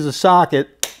going to just use a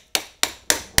socket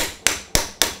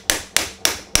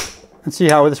and see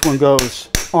how this one goes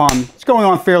on. It's going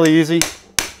on fairly easy.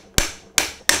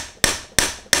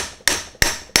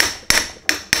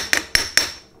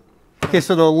 Okay,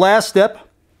 so the last step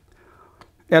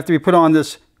after we put on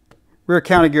this rear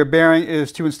counter gear bearing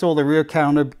is to install the rear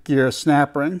counter gear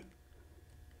snap ring.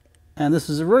 And this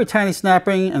is a very tiny snap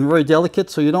ring and very delicate,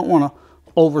 so you don't want to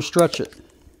overstretch it.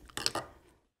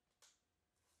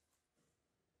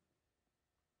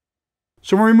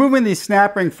 So when removing the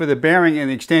snap ring for the bearing and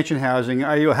the extension housing,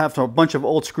 I have a bunch of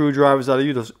old screwdrivers that I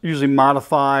usually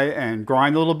modify and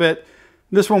grind a little bit.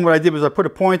 This one, what I did was I put a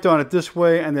point on it this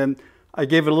way, and then I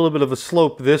gave it a little bit of a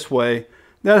slope this way.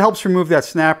 That helps remove that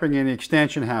snap ring and the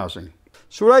extension housing.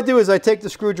 So what I do is I take the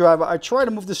screwdriver, I try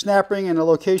to move the snap ring in a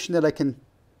location that I can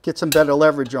get some better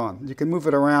leverage on. You can move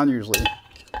it around usually.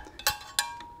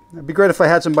 It'd be great if I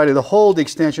had somebody to hold the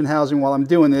extension housing while I'm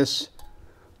doing this,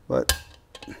 but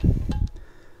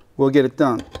we'll get it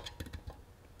done.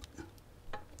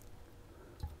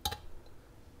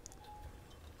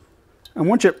 And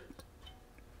once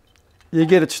you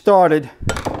get it started,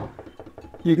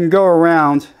 you can go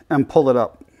around and pull it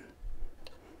up.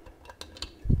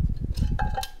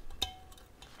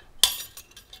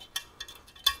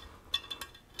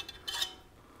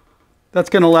 That's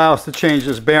going to allow us to change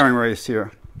this bearing race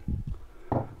here.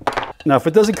 Now if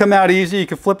it doesn't come out easy, you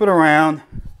can flip it around.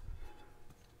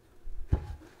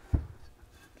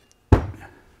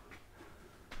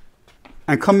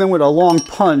 And come in with a long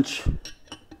punch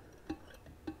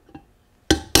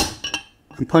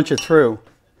and punch it through,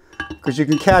 because you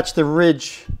can catch the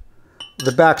ridge of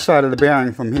the back side of the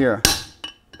bearing from here.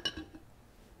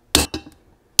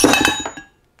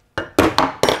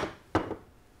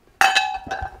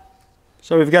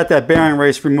 So we've got that bearing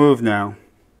race removed now.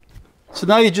 So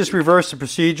now you just reverse the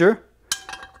procedure.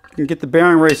 You can get the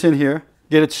bearing race in here,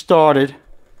 get it started.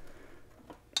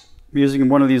 I'm using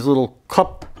one of these little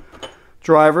cup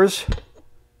drivers.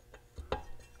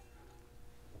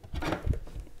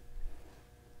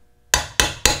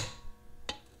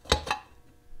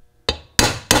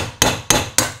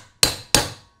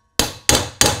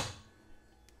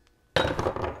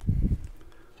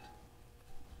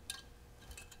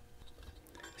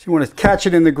 So you want to catch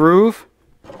it in the groove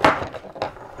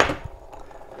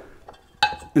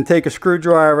and take a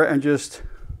screwdriver and just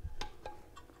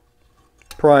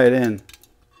pry it in.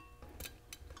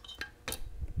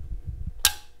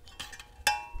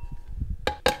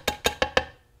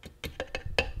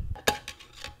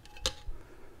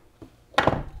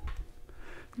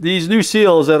 These new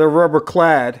seals that are rubber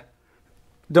clad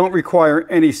don't require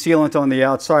any sealant on the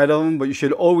outside of them, but you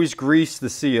should always grease the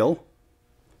seal.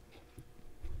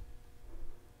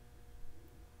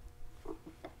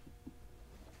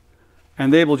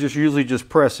 And they will just usually just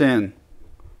press in.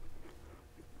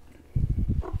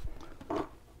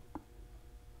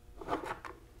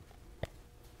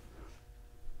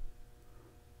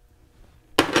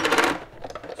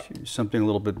 Let's use something a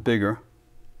little bit bigger.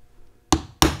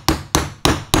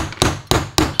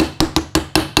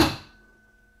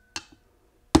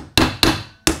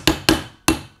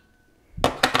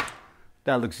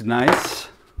 That looks nice.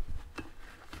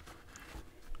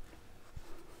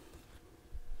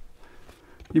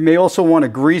 You may also want to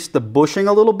grease the bushing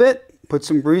a little bit. Put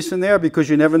some grease in there because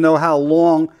you never know how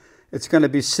long it's going to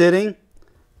be sitting.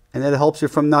 And that helps you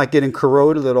from not getting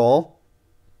corroded at all.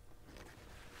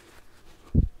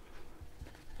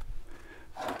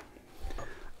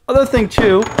 Other thing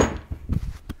too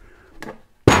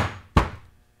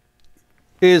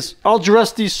is I'll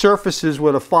dress these surfaces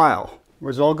with a file.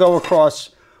 Whereas I'll go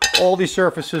across all these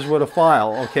surfaces with a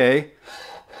file, okay?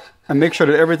 And make sure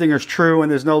that everything is true and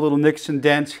there's no little nicks and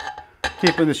dents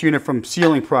keeping this unit from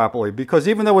sealing properly. Because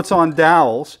even though it's on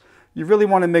dowels, you really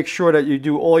want to make sure that you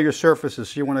do all your surfaces.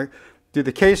 So you want to do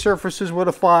the case surfaces with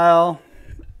a file,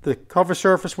 the cover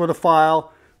surface with a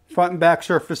file, front and back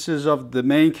surfaces of the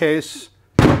main case,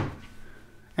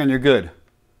 and you're good.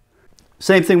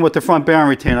 Same thing with the front bearing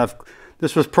retainer.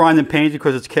 This was primed and painted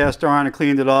because it's cast iron. I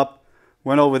cleaned it up.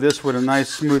 Went over this with a nice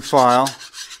smooth file.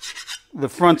 The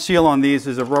front seal on these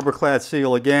is a rubber clad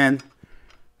seal again.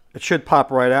 It should pop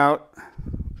right out.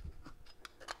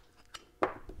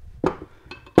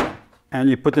 And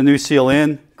you put the new seal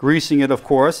in, greasing it of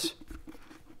course.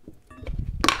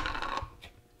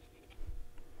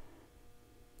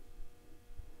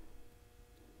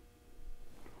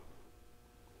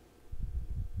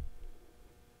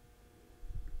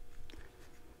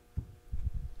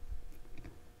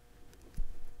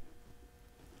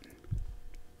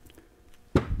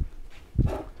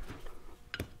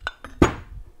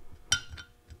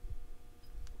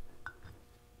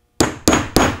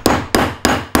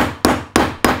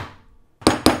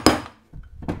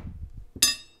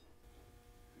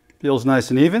 Feels nice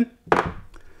and even.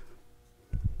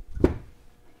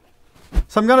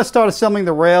 So I'm going to start assembling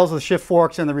the rails, the shift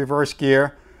forks, and the reverse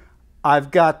gear. I've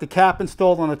got the cap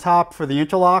installed on the top for the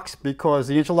interlocks because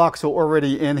the interlocks are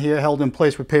already in here, held in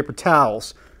place with paper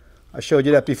towels. I showed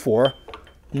you that before.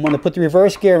 I'm going to put the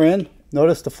reverse gear in.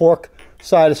 Notice the fork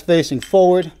side is facing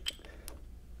forward.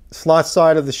 The slot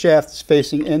side of the shaft is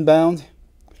facing inbound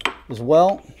as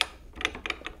well.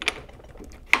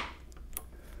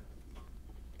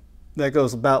 That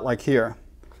goes about like here.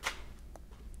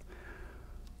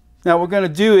 Now what we're going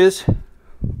to do is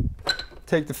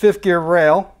take the fifth gear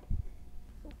rail,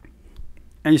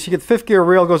 and you see the fifth gear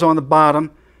rail goes on the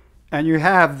bottom, and you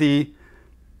have the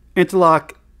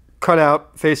interlock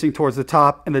cutout facing towards the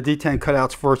top and the D10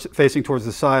 cutouts facing towards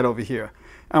the side over here.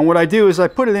 And what I do is I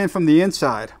put it in from the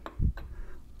inside.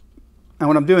 And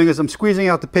what I'm doing is I'm squeezing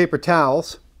out the paper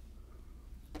towels.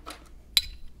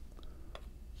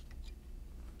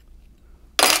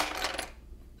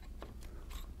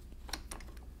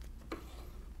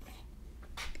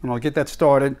 And I'll get that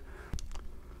started.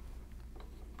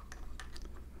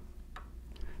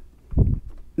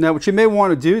 Now what you may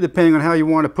want to do, depending on how you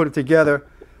want to put it together,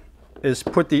 is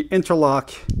put the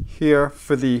interlock here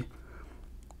for the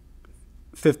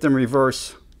fifth and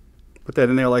reverse. Put that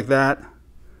in there like that.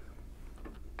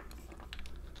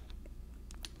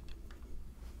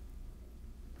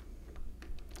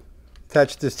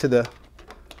 Attach this to the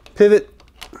pivot,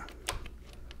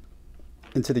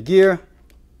 into the gear.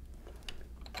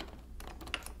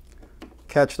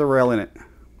 Catch the rail in it.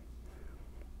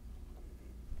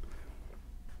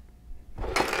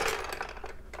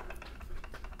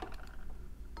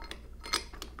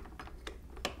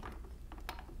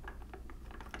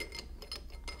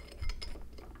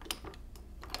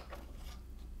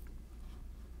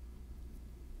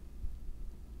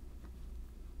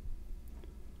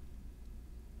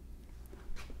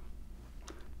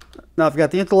 Now I've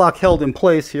got the interlock held in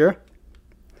place here,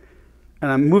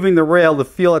 and I'm moving the rail to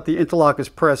feel that the interlock is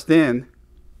pressed in.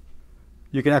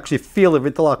 You can actually feel the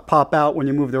interlock pop out when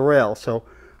you move the rail. So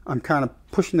I'm kind of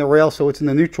pushing the rail so it's in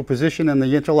the neutral position and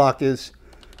the interlock is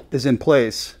in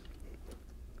place.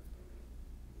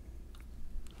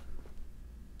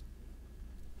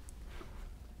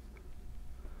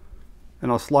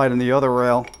 And I'll slide in the other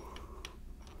rail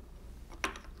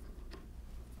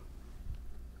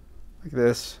like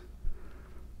this.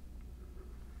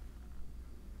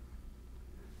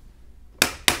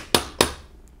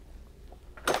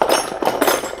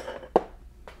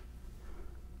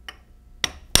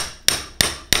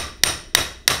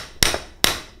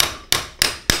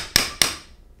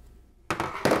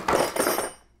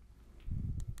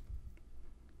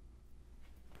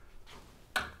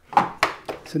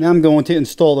 So now I'm going to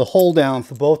install the hold down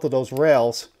for both of those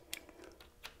rails.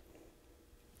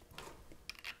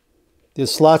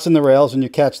 There's slots in the rails and you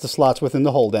catch the slots within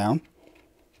the hold down.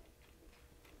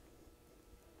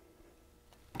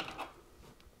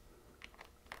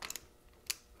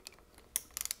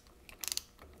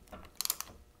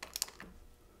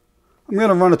 I'm going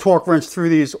to run a torque wrench through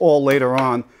these all later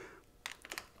on.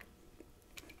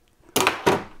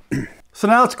 So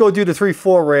now let's go do the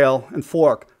 3/4 rail and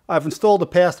fork. I've installed a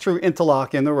pass-through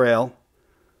interlock in the rail,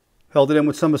 held it in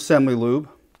with some assembly lube.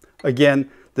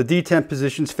 Again, the detent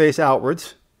positions face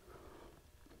outwards.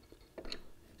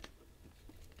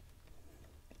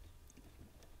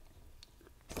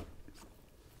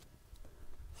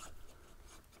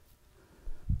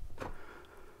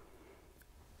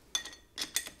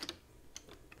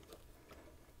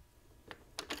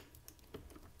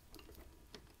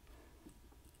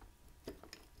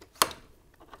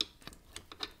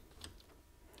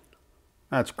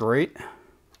 That's great.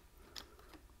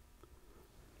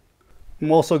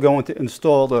 I'm also going to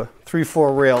install the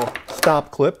 3/4 rail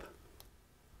stop clip.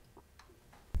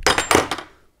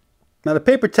 Now the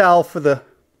paper towel for the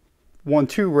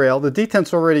 1/2 rail, the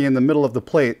detent's already in the middle of the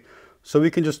plate, so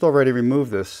we can just already remove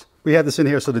this. We had this in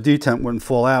here so the detent wouldn't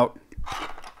fall out.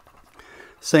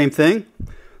 Same thing.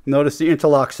 Notice the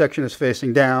interlock section is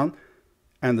facing down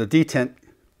and the detent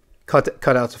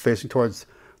cutouts are facing towards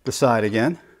the side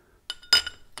again.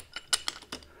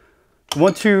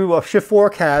 1/2 shift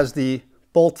fork has the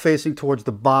bolt facing towards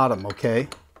the bottom, okay?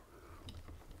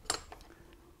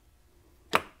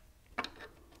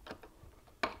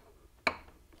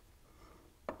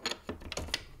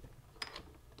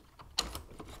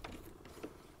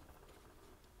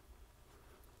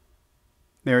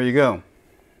 There you go.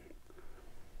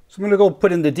 So I'm going to go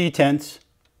put in the detents.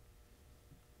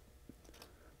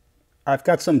 I've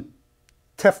got some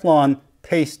Teflon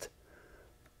paste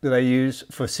that I use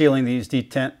for sealing these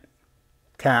detent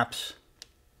caps.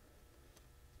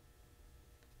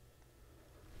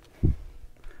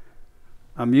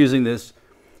 I'm using this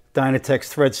Dynatex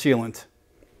thread sealant.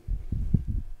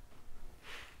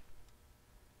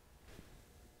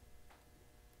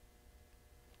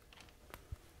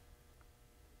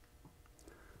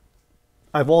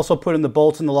 I've also put in the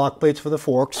bolts and the lock plates for the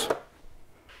forks.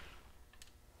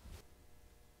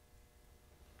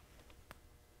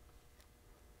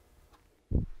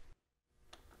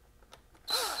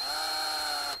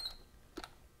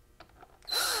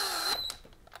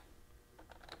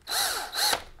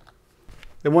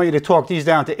 They want you to torque these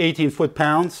down to 18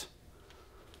 foot-pounds.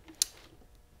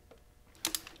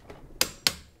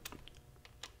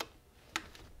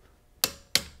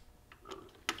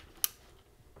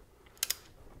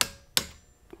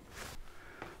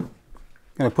 I'm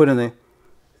going to put in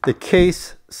the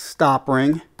case stop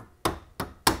ring.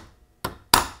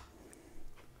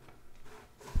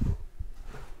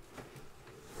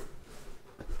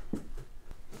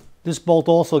 This bolt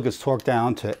also gets torqued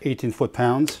down to 18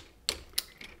 foot-pounds.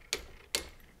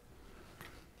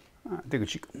 I think it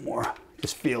should go more.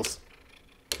 This feels,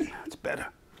 it's better.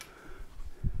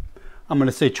 I'm going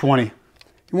to say 20. You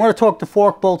want to torque the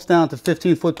fork bolts down to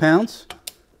 15 foot-pounds.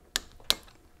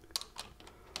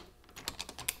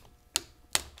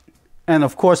 And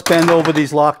of course, bend over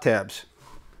these lock tabs.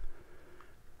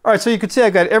 All right, so you can see I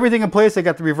got everything in place. I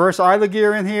got the reverse idler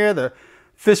gear in here, the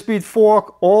 5-speed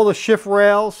fork, all the shift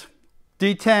rails,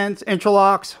 detents,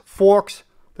 interlocks, forks.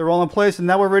 They're all in place, and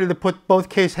now we're ready to put both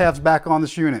case halves back on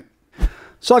this unit.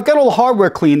 So I've got all the hardware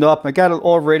cleaned up. I got it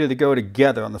all ready to go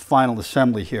together on the final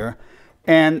assembly here.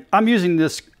 And I'm using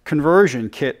this conversion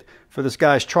kit for this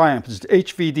guy's Triumph. It's the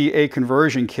HVDA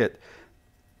conversion kit.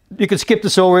 You can skip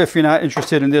this over if you're not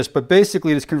interested in this, but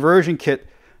basically this conversion kit,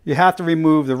 you have to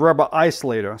remove the rubber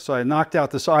isolator. So I knocked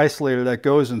out this isolator that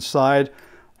goes inside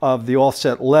of the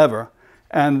offset lever.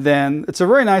 And then it's a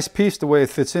very nice piece the way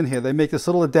it fits in here. They make this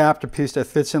little adapter piece that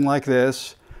fits in like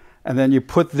this. And then you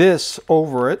put this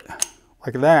over it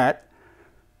like that.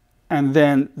 And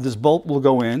then this bolt will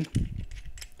go in.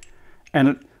 and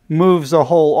it moves the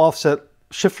whole offset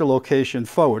shifter location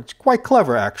forward. It's quite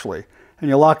clever, actually. And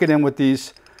you lock it in with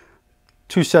these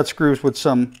 2 set screws with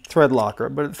some thread locker,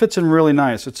 but it fits in really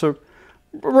nice. It's a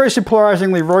very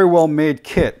surprisingly very well made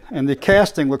kit, and the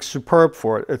casting looks superb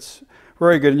for it. It's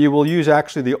very good, and you will use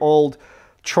actually the old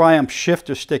Triumph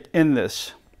shifter stick in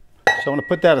this. So I'm going to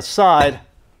put that aside.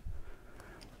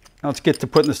 Now let's get to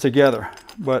putting this together.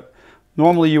 But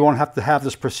normally you won't have to have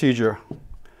this procedure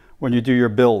when you do your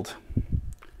build.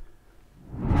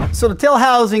 So the tail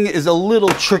housing is a little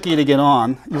tricky to get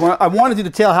on. I want to do the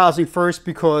tail housing first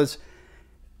because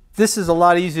this is a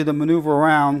lot easier to maneuver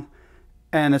around,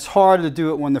 and it's harder to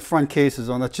do it when the front case is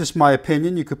on. That's just my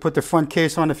opinion. You could put the front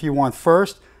case on if you want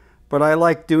first, but I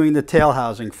like doing the tail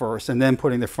housing first and then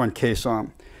putting the front case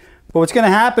on. But what's going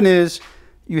to happen is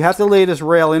you have to lay this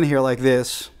rail in here like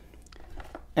this,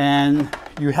 and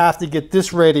you have to get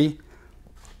this ready,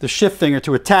 the shift finger,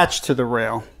 to attach to the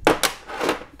rail.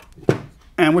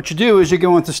 And what you do is you're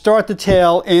going to start the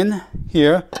tail in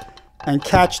here and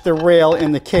catch the rail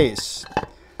in the case.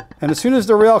 And as soon as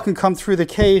the rail can come through the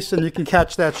case and you can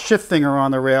catch that shift finger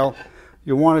on the rail,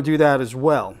 you want to do that as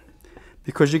well,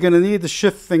 because you're going to need the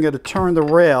shift finger to turn the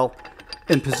rail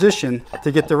in position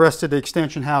to get the rest of the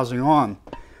extension housing on.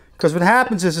 Because what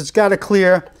happens is it's got to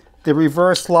clear the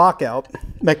reverse lockout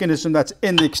mechanism that's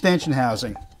in the extension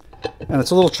housing, and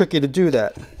it's a little tricky to do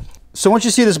that. So once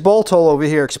you see this bolt hole over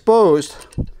here exposed,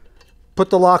 put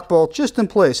the lock bolt just in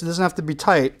place. It doesn't have to be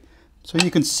tight, so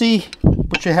you can see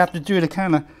what you have to do to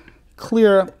kind of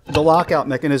clear the lockout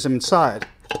mechanism inside.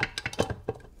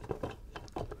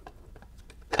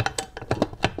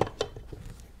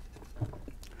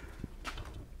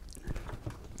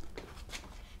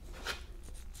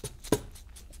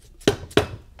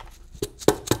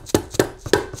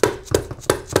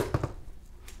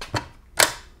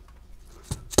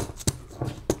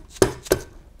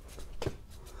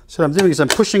 So what I'm doing is I'm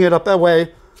pushing it up that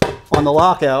way on the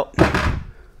lockout,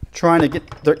 trying to get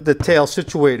the tail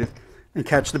situated and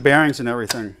catch the bearings and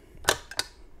everything.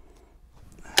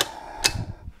 I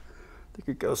think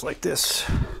it goes like this.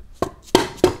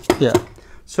 Yeah.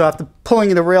 So after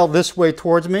pulling the rail this way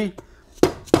towards me,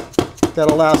 that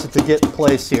allows it to get in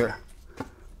place here.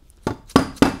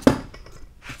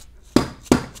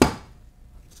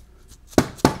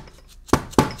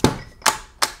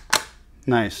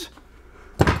 Nice.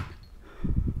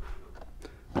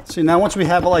 See, now once we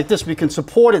have it like this, we can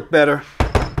support it better.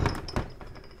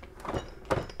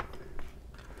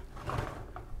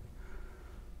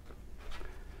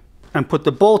 And put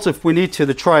the bolts, if we need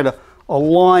to try to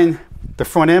align the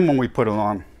front end when we put it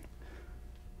on.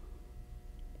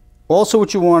 Also,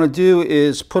 what you want to do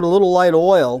is put a little light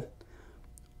oil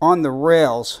on the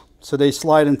rails so they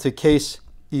slide into case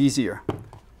easier.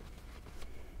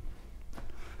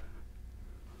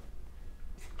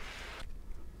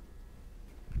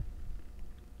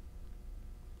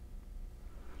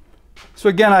 So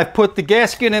again, I've put the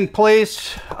gasket in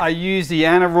place. I use the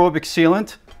anaerobic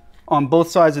sealant on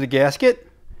both sides of the gasket.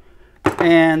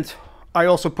 And I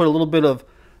also put a little bit of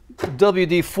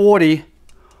WD-40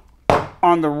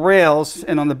 on the rails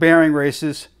and on the bearing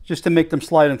races just to make them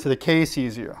slide into the case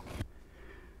easier.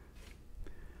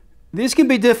 These can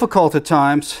be difficult at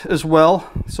times as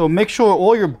well. So make sure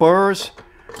all your burrs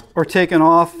are taken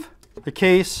off the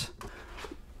case.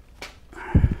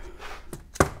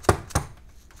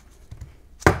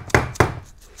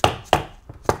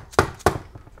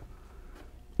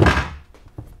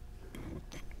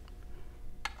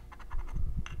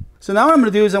 So now what I'm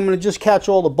going to do is I'm going to just catch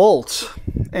all the bolts,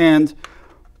 and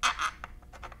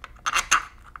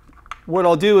what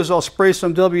I'll do is I'll spray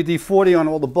some WD-40 on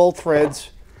all the bolt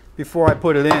threads before I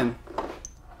put it in.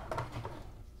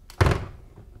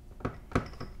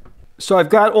 So I've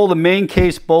got all the main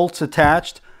case bolts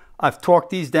attached. I've torqued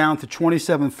these down to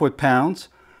 27 foot-pounds,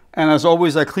 and as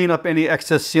always I clean up any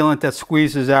excess sealant that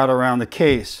squeezes out around the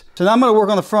case. So now I'm going to work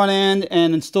on the front end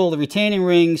and install the retaining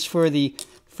rings for the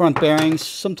front bearings.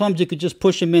 Sometimes you could just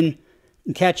push them in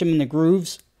and catch them in the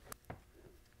grooves.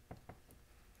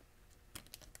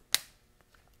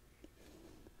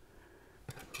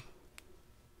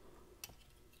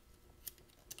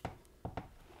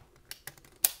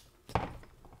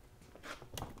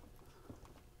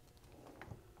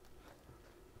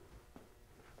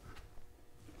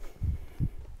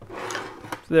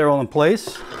 So they're all in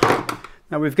place.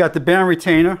 Now we've got the bearing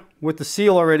retainer with the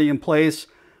seal already in place.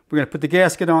 We're going to put the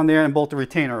gasket on there and bolt the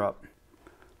retainer up.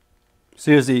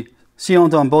 So here's the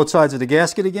sealant on both sides of the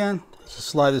gasket again. Let's just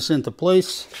slide this into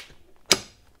place.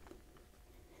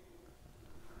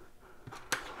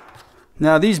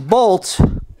 Now these bolts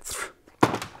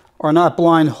are not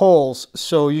blind holes,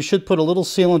 so you should put a little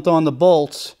sealant on the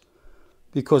bolts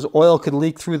because oil could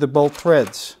leak through the bolt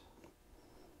threads.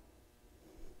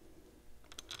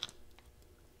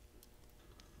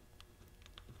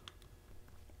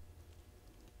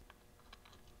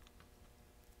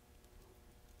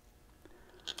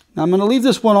 Now I'm going to leave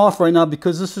this one off right now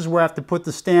because this is where I have to put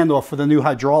the standoff for the new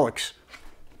hydraulics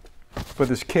for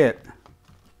this kit.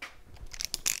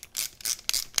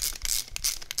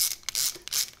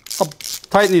 I'll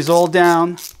tighten these all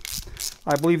down.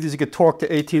 I believe these get torqued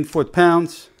to 18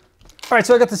 foot-pounds. All right,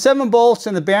 so I got the 7 bolts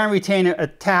and the bearing retainer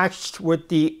attached with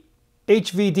the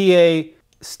HVDA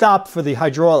stop for the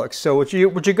hydraulics. So what you're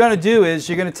going to do is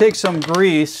you're going to take some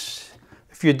grease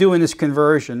if you're doing this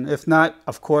conversion. If not,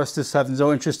 of course, this has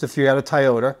no interest if you're at a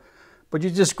Toyota. But you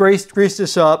just grease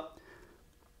this up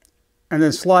and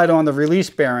then slide on the release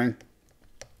bearing.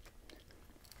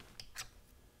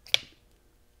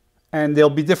 And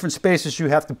there'll be different spaces you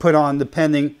have to put on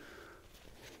depending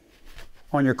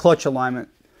on your clutch alignment.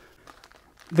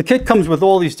 The kit comes with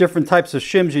all these different types of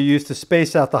shims you use to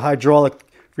space out the hydraulic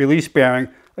release bearing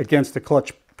against the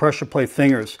clutch pressure plate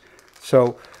fingers.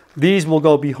 So these will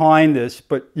go behind this,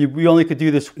 but we only could do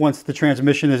this once the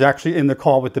transmission is actually in the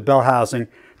car with the bell housing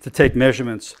to take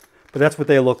measurements. But that's what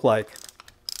they look like.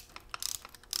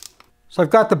 So I've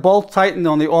got the bolt tightened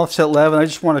on the offset lever, and I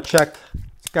just want to check.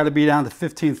 It's got to be down to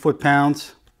 15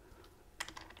 foot-pounds.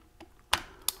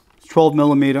 It's 12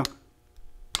 millimeter.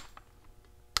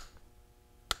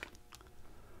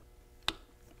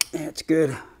 Yeah, it's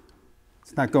good.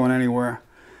 It's not going anywhere.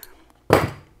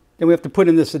 Then we have to put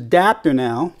in this adapter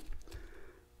now.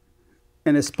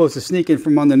 And it's supposed to sneak in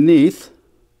from underneath.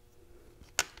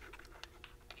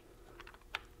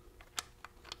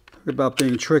 Talk about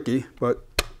being tricky, but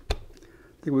I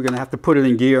think we're going to have to put it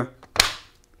in gear.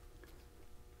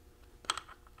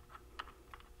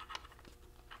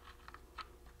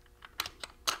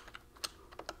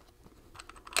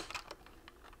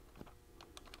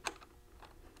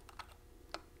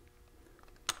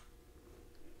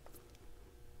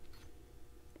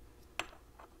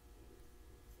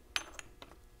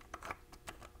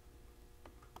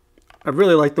 I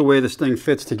really like the way this thing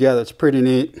fits together. It's pretty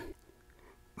neat.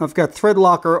 I've got thread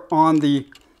locker on the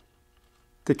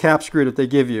cap screw that they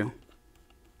give you.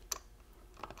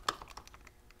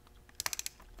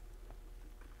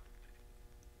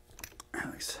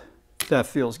 At least that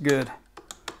feels good.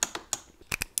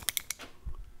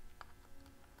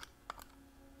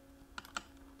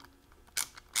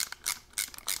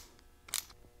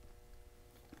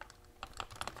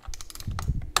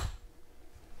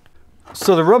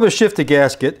 So the rubber shifter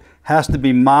gasket has to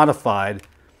be modified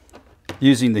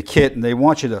using the kit, and they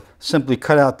want you to simply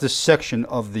cut out this section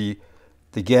of the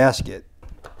gasket.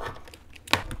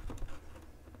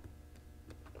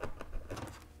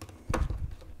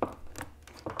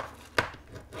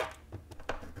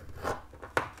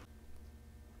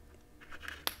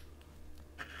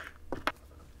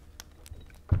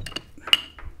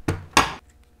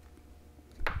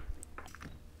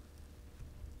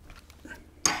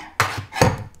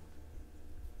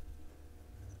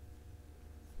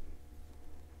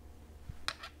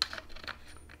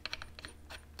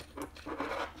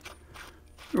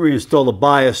 Reinstall the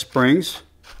bias springs.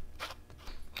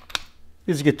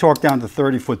 These get torqued down to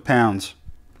 30 foot-pounds.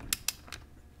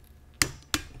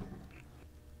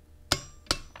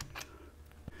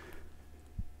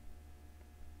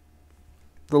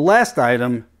 The last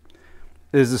item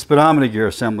is the speedometer gear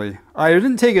assembly. I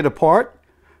didn't take it apart.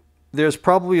 There's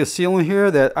probably a sealant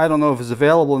here that I don't know if it's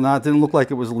available or not. It didn't look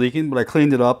like it was leaking, but I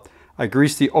cleaned it up. I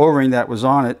greased the O-ring that was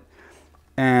on it,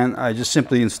 and I just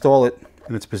simply install it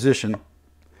in its position.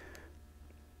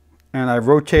 And I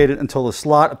rotate it until the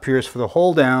slot appears for the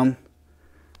hold down,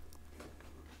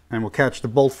 and we'll catch the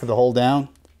bolt for the hold down.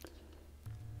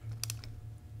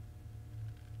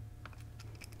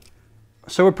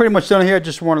 So we're pretty much done here. I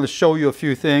just wanted to show you a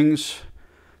few things.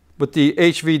 With the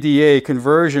HVDA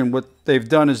conversion, what they've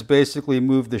done is basically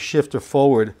move the shifter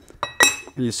forward.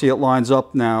 And you see it lines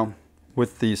up now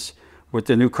with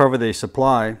the new cover they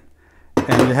supply.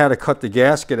 And you had to cut the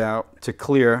gasket out to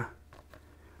clear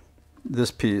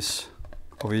this piece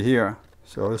over here.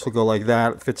 So this will go like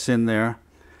that. It fits in there.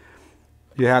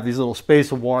 You have these little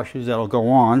spacer washers that'll go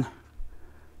on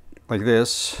like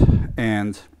this,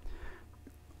 and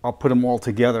I'll put them all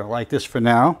together like this for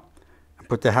now and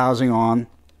put the housing on,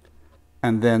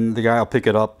 and then the guy will pick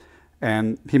it up,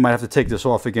 and he might have to take this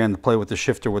off again to play with the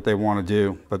shifter what they want to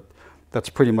do, but that's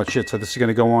pretty much it. So this is going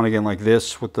to go on again like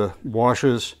this with the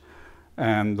washers,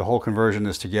 and the whole conversion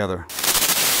is together.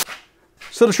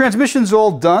 So the transmission's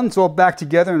all done. It's all back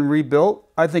together and rebuilt.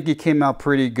 I think it came out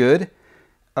pretty good.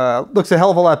 Looks a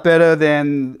hell of a lot better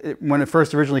than when it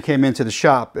first originally came into the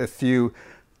shop. If you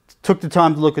took the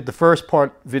time to look at the first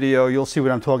part video, you'll see what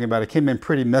I'm talking about. It came in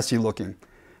pretty messy looking.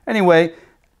 Anyway,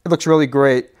 it looks really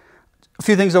great. A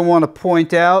few things I want to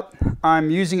point out.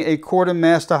 I'm using a quarter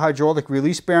master hydraulic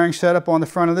release bearing setup on the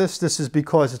front of this. This is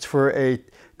because it's for a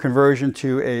conversion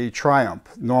to a Triumph.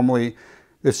 Normally,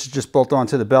 this is just built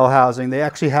onto the bell housing. They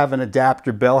actually have an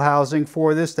adapter bell housing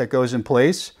for this that goes in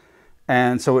place,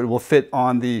 and so it will fit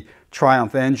on the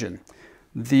Triumph engine.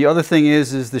 The other thing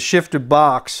is the shifter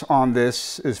box on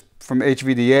this is from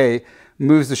HVDA,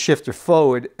 moves the shifter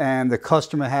forward, and the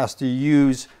customer has to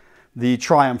use the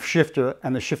Triumph shifter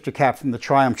and the shifter cap from the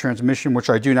Triumph transmission, which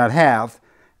I do not have.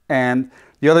 And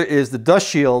the other is the dust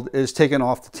shield is taken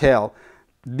off the tail.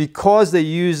 Because they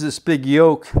use this big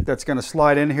yoke that's going to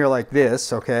slide in here like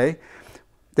this, okay,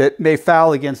 that may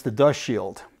foul against the dust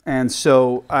shield. And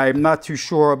so I'm not too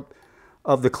sure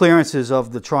of the clearances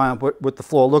of the Triumph, what the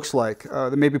floor looks like.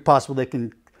 It may be possible they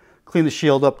can clean the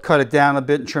shield up, cut it down a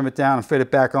bit and trim it down and fit it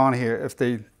back on here if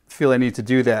they feel they need to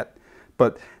do that.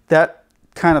 But that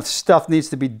kind of stuff needs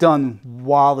to be done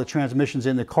while the transmission's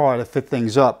in the car to fit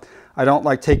things up. I don't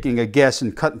like taking a guess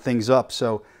and cutting things up,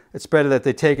 so it's better that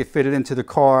they take it, fit it into the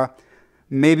car.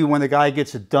 Maybe when the guy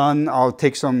gets it done, I'll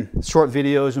take some short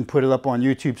videos and put it up on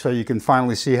YouTube so you can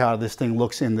finally see how this thing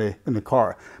looks in the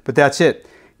car. But that's it.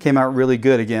 Came out really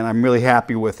good again. I'm really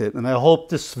happy with it. And I hope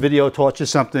this video taught you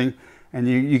something and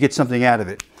you get something out of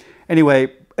it.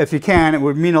 Anyway, if you can, it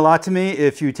would mean a lot to me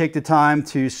if you take the time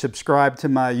to subscribe to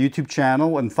my YouTube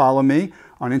channel and follow me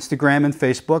on Instagram and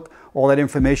Facebook. All that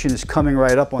information is coming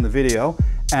right up on the video.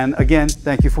 And again,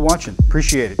 thank you for watching.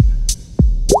 Appreciate it.